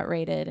Davidians got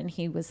raided, and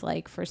he was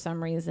like, for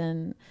some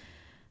reason,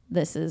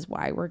 this is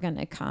why we're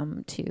gonna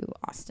come to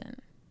Austin.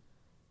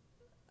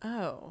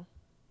 Oh,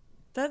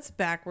 that's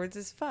backwards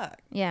as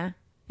fuck. Yeah,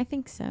 I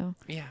think so.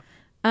 Yeah.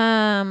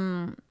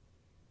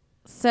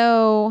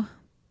 So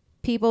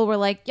people were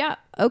like, yeah,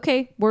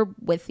 okay, we're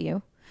with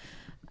you.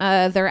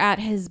 They're at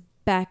his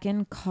beck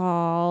and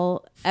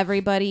call.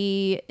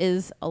 Everybody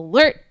is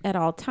alert at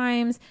all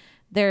times.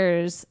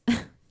 There's,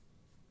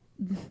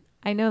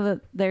 I know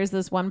that there's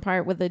this one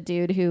part with a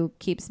dude who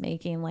keeps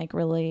making like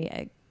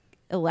really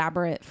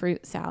elaborate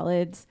fruit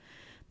salads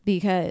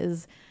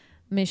because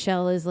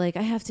Michelle is like,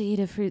 I have to eat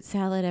a fruit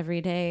salad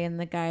every day. And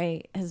the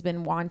guy has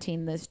been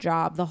wanting this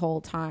job the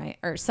whole time,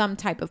 or some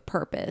type of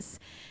purpose.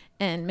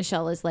 And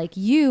Michelle is like,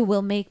 you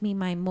will make me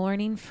my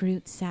morning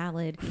fruit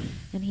salad.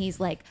 And he's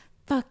like,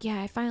 fuck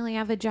yeah, I finally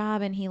have a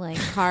job. And he like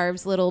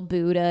carves little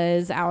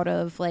Buddhas out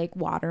of like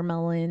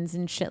watermelons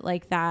and shit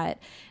like that.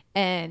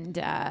 And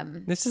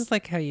This is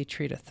like how you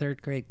treat a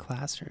third grade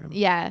classroom.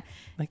 yeah.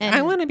 Like, And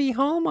I want to be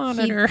hall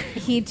monitor.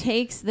 he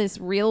takes this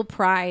real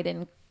pride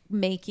in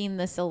making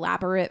this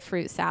elaborate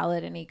fruit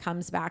salad, and he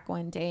comes back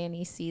one day and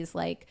he sees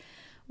like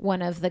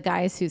one of the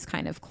guys who's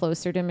kind of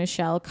closer to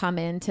Michelle come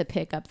in to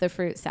pick up the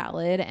fruit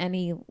salad, and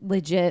he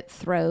legit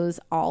throws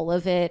all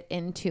of it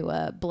into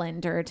a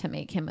blender to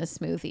make him a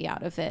smoothie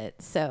out of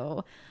it.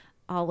 So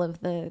all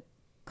of the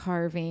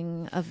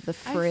carving of the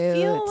fruit, I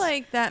feel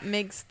like that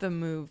makes the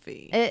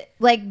movie. it,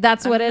 like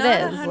that's what I'm it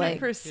not is. 100%,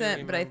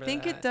 Like, but I remember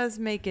think that. it does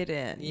make it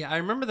in. Yeah, I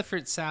remember the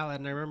fruit salad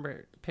and I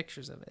remember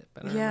pictures of it,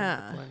 but I don't Yeah.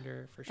 remember the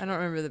blender for sure. I don't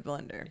remember the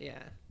blender. Yeah.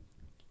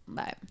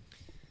 but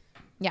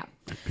yeah.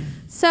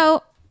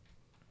 So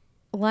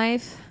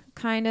life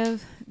kind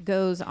of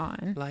goes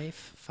on.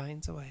 Life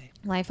finds a way.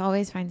 Life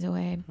always finds a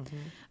way.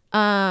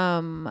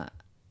 To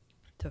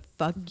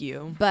fuck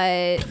you.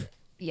 But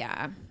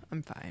yeah.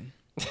 I'm fine.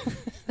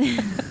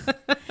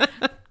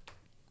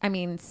 I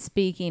mean,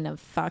 speaking of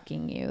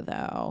fucking you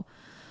though,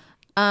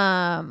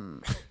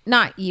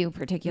 not you No,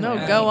 particularly.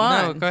 go No,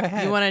 on. go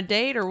ahead. You want to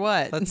date or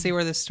what? Let's see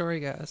where this story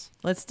goes.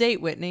 Let's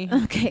date, Whitney.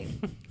 Okay.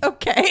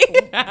 Okay.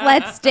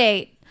 Let's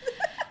date.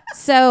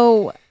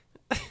 So,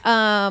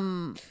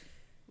 I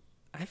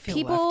feel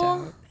People-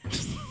 left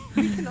out.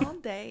 We can all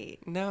date.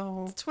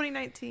 No. It's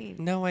 2019.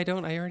 No, I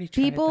don't. I already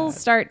tried people that.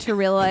 start to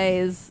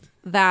realize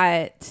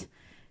that,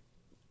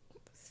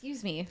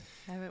 excuse me,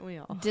 Haven't we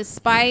all?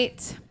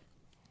 despite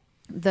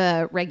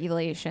the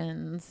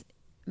regulations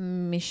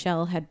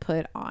Michelle had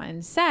put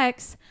on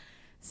sex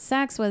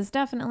was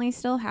definitely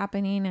still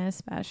happening,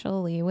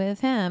 especially with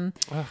him.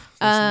 Ugh, those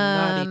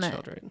naughty Um,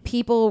 children.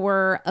 People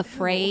were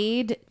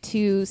afraid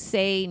to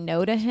say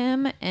no to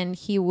him, and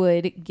he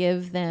would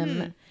give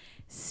them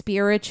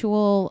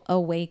spiritual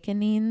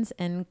awakenings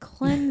and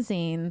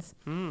cleansings,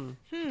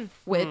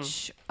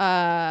 which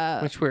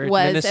were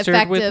was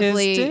administered with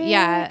his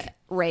effectively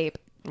rape.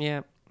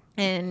 Yeah.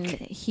 And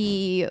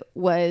he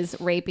was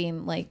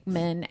raping like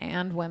men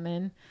and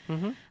women.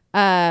 Mm-hmm.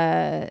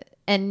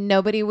 And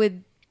nobody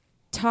would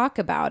talk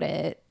about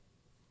it.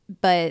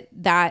 But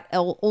that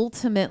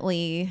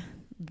ultimately,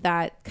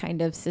 that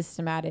kind of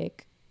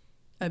systematic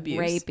Abuse.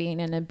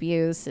 raping and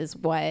abuse is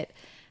what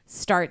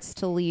starts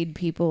to lead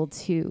people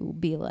to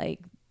be like,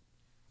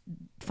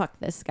 fuck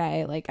this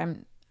guy. Like,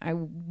 I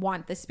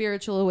want the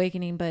spiritual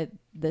awakening, but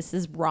this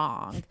is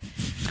wrong.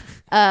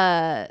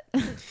 I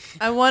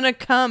want to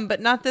come,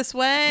 but not this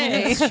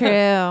way. It's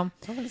true.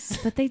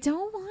 But they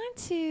don't want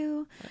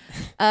to.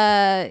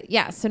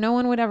 Yeah, so no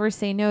one would ever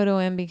say no to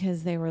him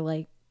because they were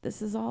like,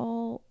 this is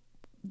all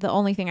the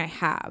only thing I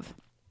have.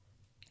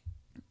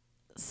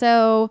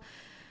 So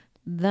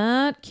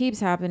that keeps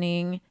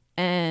happening,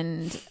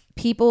 and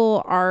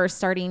people are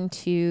starting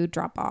to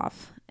drop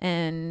off.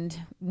 And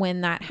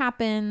when that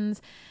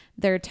happens,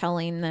 they're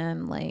telling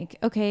them like,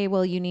 okay,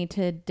 well, you need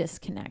to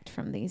disconnect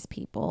from these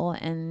people.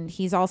 And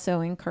he's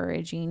also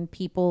encouraging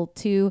people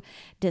to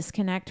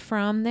disconnect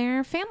from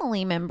their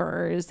family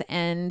members.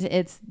 And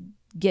it's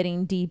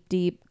getting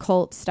deep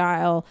cult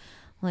style.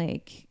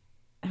 like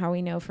how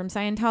we know from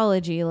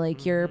Scientology,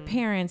 like your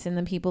parents and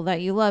the people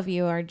that you love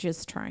you are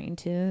just trying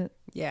to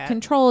Yeah.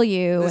 control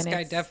you. This and guy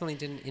it's- definitely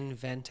didn't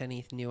invent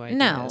any new ideas.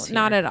 No,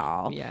 not here. at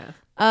all. Yeah.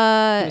 He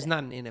Uh, was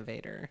not an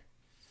innovator.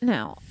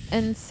 no.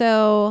 And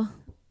so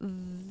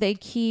they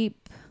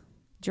keep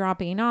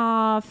dropping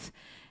off,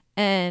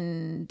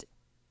 and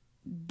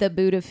the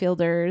Buddha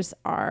fielders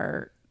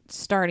are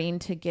starting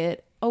to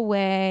get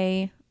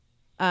away.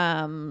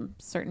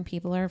 Certain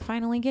people are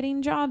finally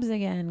getting jobs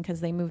again because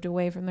they moved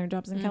away from their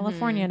jobs in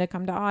California to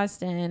come to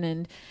Austin,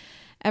 and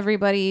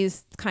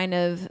everybody's kind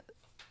of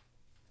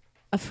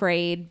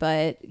afraid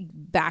but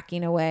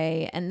backing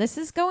away. And this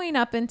is going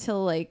up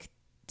until like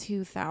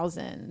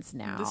 2000s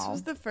now. This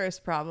was the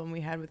first problem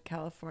we had with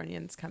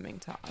Californians coming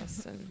to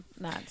Austin.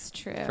 That's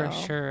true. For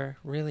sure.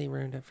 Really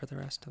ruined it for the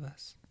rest of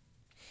us.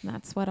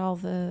 That's what all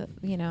the,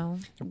 They're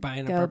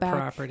buying Go up our back.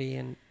 property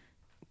and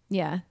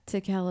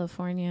to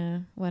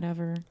California,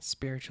 whatever.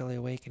 spiritually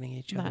awakening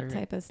each That other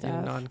type of in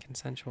stuff.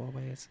 non-consensual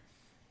ways.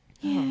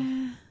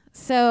 Yeah.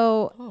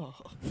 So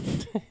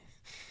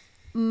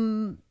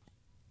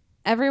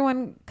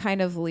everyone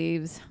kind of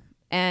leaves,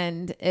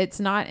 and it's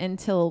not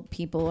until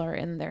people are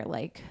in their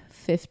like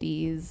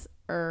 50s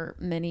or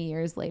many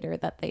years later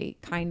that they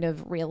kind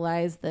of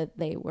realize that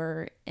they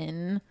were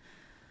in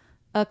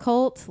a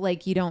cult.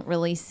 Like you don't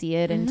really see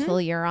it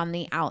until you're on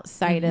the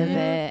outside of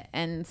it.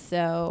 And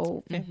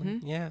so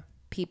Yeah.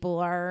 people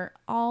are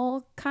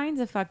all kinds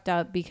of fucked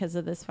up because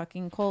of this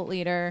fucking cult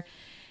leader.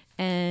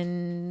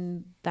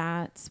 And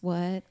that's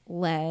what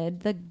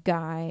led the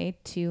guy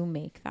to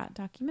make that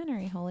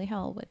documentary, Holy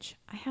Hell, which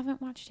I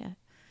haven't watched yet.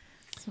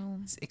 So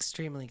It's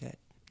extremely good.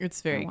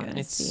 It's very I wanna good.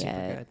 It's see super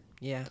it. good.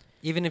 Yeah.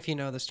 Even if you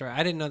know the story.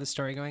 I didn't know the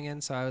story going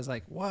in, so I was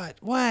like, what?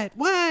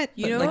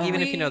 You But, know like, what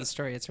even if you we- know the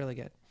story, it's really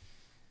good.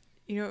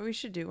 You know what we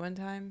should do one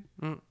time?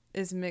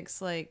 Is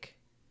mix like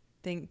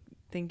thank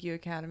you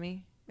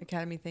Academy.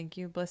 Academy thank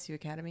you. Bless you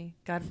Academy.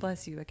 God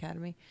bless you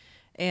Academy.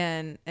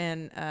 And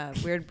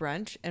Weird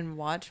Brunch and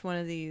watch one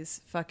of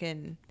these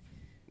fucking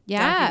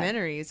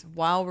documentaries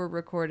while we're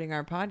recording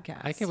our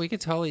podcast. We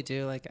could totally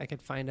do I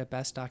could find a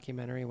best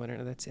documentary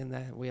winner that's in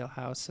the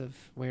wheelhouse of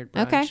Weird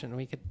Brunch, Okay. and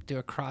we could do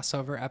a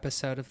crossover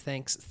episode of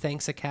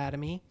Thanks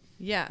Academy.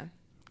 Yeah.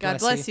 God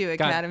bless you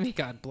Academy.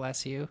 God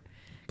bless you.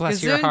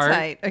 Bless your heart.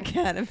 Gesundheit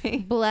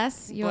Academy.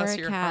 bless your Bless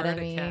your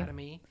academy. heart,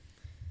 Academy.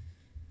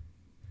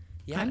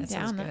 Yeah, I'm that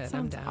down. sounds That good. I'm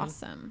sounds down.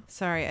 awesome.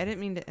 Sorry, I didn't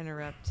mean to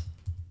interrupt.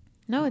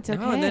 No, it's okay.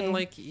 No, and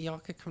then y'all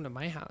could come to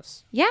my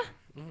house yeah,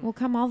 we'll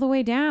come all the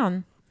way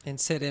down. and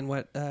sit in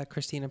what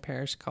Christina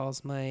Parrish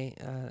calls my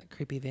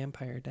creepy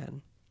vampire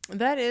den.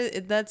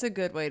 That's a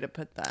good way to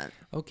put that.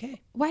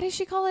 Okay. Why does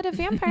she call it a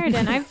vampire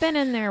den? I've been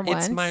in there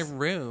once. It's my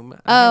room.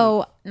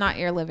 Oh, not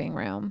your living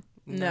room.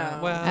 No.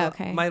 Well,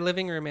 Okay. my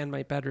living room and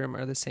my bedroom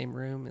are the same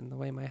room in the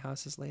way my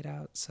house is laid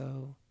out.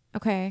 So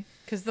Okay.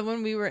 Because the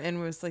one we were in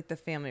was like the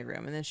family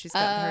room, and then she's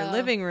got her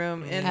living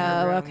room in Oh,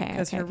 her room. okay,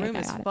 Because okay, her okay, room I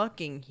is got it.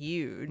 fucking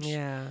huge.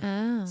 yeah.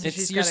 Oh. So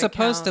she's You're got a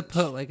supposed to couch.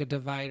 put like a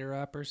divider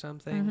up or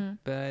something,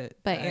 but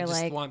But I you're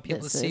just like, want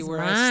people this to see is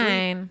where I sleep.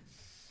 mine.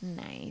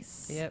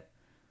 Nice. Yep.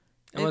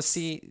 And we'll It's-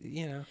 see,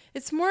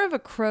 It's more of a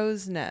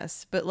crow's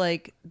nest, but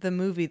like the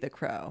movie The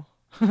Crow.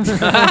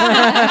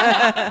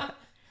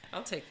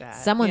 I'll take that.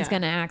 Someone's Yeah.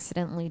 going to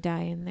accidentally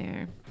die in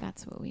there.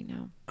 That's what we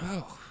know.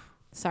 Oh,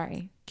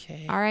 Sorry.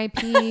 okay.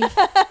 R.I.P.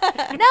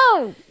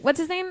 No. What's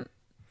his name?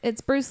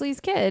 It's Bruce Lee's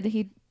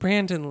kid.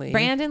 Brandon Lee.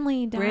 Brandon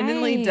Lee died.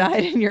 Brandon Lee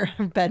died in your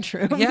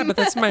bedroom. Yeah, but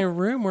that's my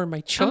room where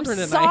my children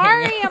I'm and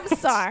sorry. I hang out. I'm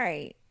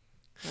sorry.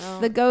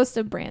 The ghost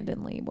of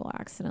Brandon Lee will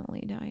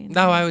accidentally die in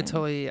No, there I would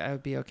again. I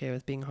would be okay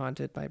with being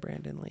haunted by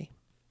Brandon Lee.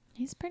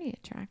 He's pretty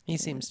attractive. He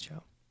seems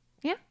chill.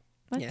 Yeah.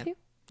 That Yeah. too.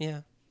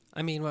 Yeah.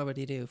 I mean, what would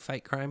he do?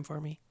 Fight crime for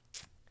me?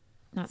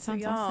 Not So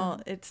sounds y'all,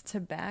 awesome. it's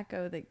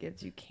tobacco that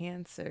gives you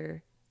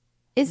cancer.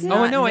 Is it?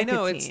 Not Oh, I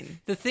know. It's nicotine.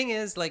 the thing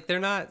is, they're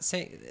not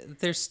saying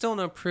there's still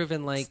no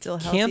proven Still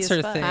healthy cancer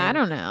as fuck. thing. I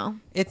don't know.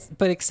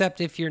 But except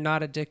if you're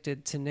not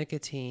addicted to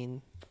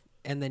nicotine,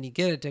 and then you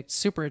get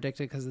super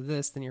addicted because of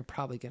this, then you're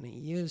probably going to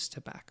use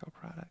tobacco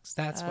products.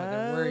 That's why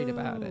they're worried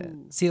about it.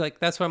 See,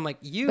 that's why I'm like,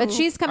 you. But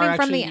she's coming are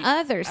from the actually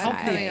other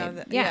coming side. on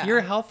the- yeah. yeah.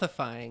 You're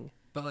healthifying,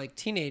 but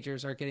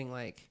teenagers are getting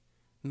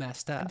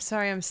messed up. I'm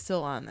sorry, I'm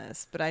still on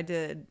this, but I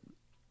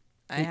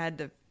had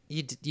to.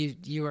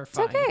 You are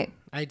fine. okay.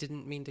 I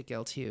didn't mean to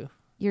guilt you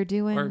You're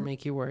doing or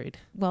make you worried.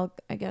 well,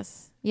 I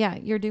guess. Yeah,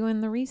 you're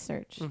doing the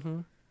research. I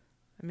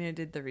mean, I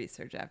did the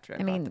research after I,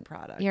 I mean, bought the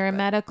product. you're a but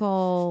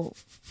medical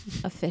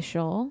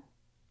official.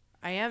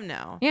 I am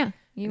now. Yeah,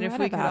 you and if read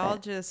we could about all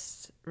it.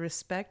 just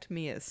respect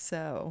me as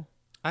so.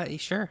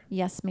 Sure.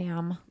 Yes,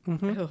 ma'am.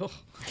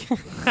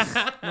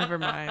 Never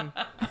mind.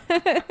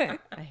 I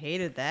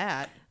hated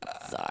that.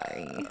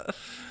 Sorry.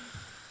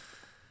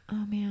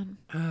 Oh man.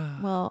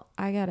 Well,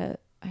 I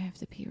have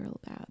to pee real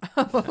bad.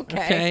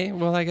 Okay.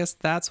 Well, I guess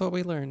that's what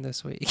we learned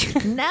this week.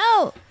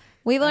 No,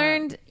 we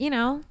learned. be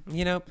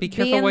be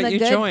careful in what the you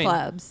good join.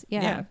 clubs.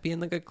 Yeah. Be in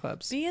the good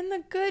clubs. Be in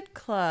the good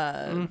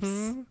clubs.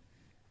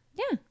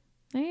 Yeah.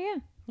 There you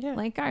go. Yeah.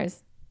 Like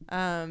ours.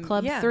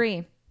 Club yeah.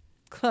 3.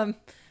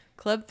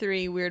 Club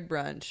 3, weird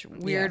brunch.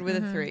 Weird with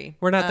a 3.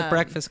 We're not the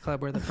Breakfast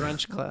Club. We're the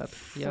Brunch Club.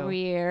 Yo.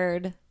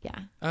 Weird. Yeah.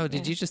 Oh,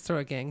 did you just throw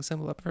a gang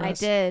symbol up for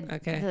us? I did.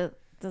 Okay.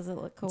 Does it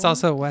look cool? It's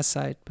also a West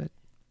Side, but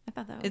I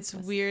thought that was It's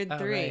West. weird Oh,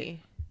 3. right.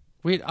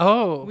 weird.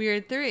 Oh,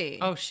 Weird 3.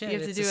 Oh, shit, You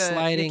have to it's do a You have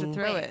sliding- to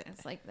throw Wait, it.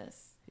 It's like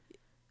this.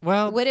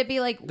 well, Would it be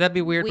like that'd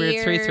be weird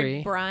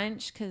 3-3.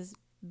 brunch? Because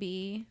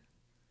B.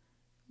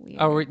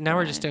 Weird Oh, now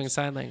we're just brunch. doing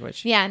sign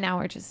language. Yeah, now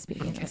we're just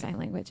speaking in sign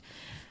language.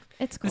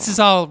 It's cool. This is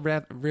all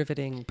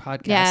riveting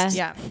podcast.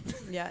 Yeah.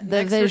 Yeah.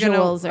 The Next, we're gonna,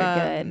 visuals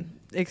are good.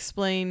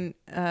 Explain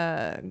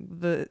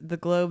the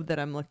globe that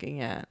I'm looking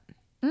at.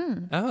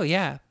 Oh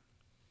yeah.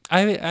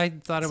 I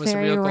thought it It's was a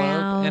very real globe,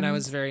 round. and I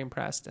was very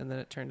impressed. And then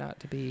it turned out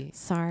to be.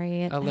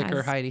 Sorry, it A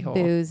liquor has hidey hole.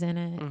 booze in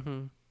it.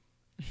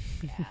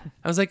 Mm-hmm.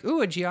 I was like,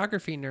 ooh, a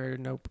geography nerd.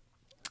 Nope.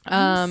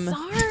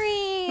 Sorry.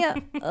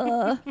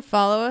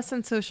 Follow us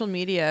on social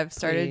media. I've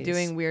started Please.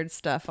 doing weird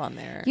stuff on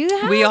there. You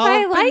have. We all I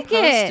have been like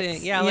posting.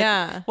 it. Yeah,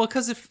 Yeah. Well,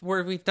 because if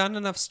we've done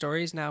enough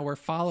stories now where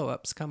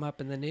follow-ups come up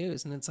in the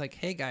news, and it's like,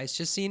 hey guys,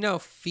 just so you know,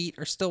 feet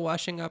are still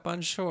washing up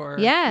on shore.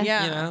 Yeah.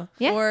 Yeah. You know?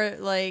 Yeah. Or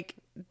like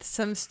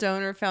some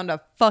stoner found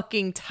a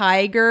fucking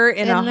tiger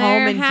in a their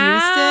home in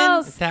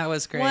house. Houston. That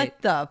was great.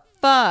 What the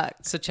fuck?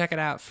 So check it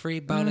out. Free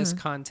bonus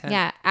content.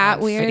 Yeah, at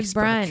on Weird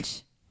Facebook.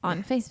 Brunch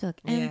on Facebook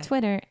and Yeah.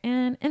 Twitter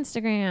and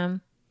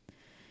Instagram.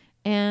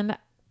 And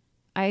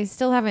I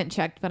still haven't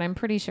checked, but I'm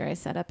pretty sure I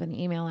set up an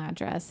email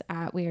address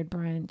at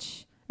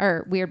weirdbrunch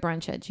or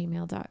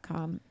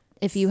weirdbrunch@gmail.com.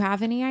 If you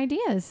have any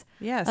ideas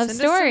Yeah, of send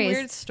stories, us some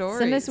weird stories.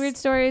 send us weird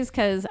stories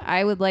because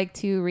I would like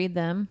to read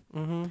them.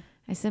 Mm-hmm.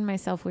 I send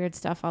myself weird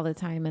stuff all the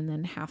time, and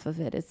then half of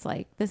it, it's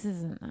like, this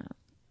isn't that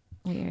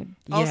weird.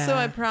 Also, Yeah.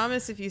 I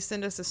promise if you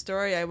send us a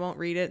story, I won't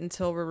read it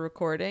until we're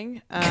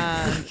recording,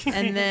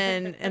 and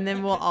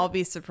then we'll all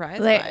be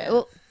surprised Like, by it.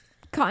 well,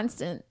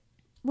 constant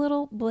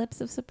little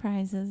blips of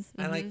surprises.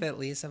 I like that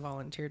Lisa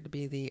volunteered to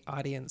be the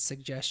audience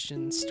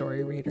suggestion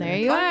story reader. There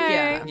you Fuck are.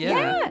 yeah.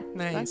 Yeah.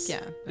 Nice.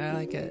 Fuck I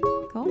like it.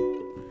 Cool.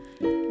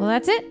 Well,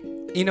 that's it.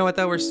 You know what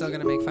though? We're still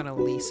gonna make fun of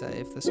Lisa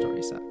if the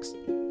story sucks.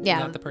 Yeah,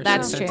 Not the person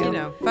that's who sent true. You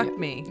know, fuck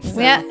me. So-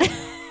 Yeah.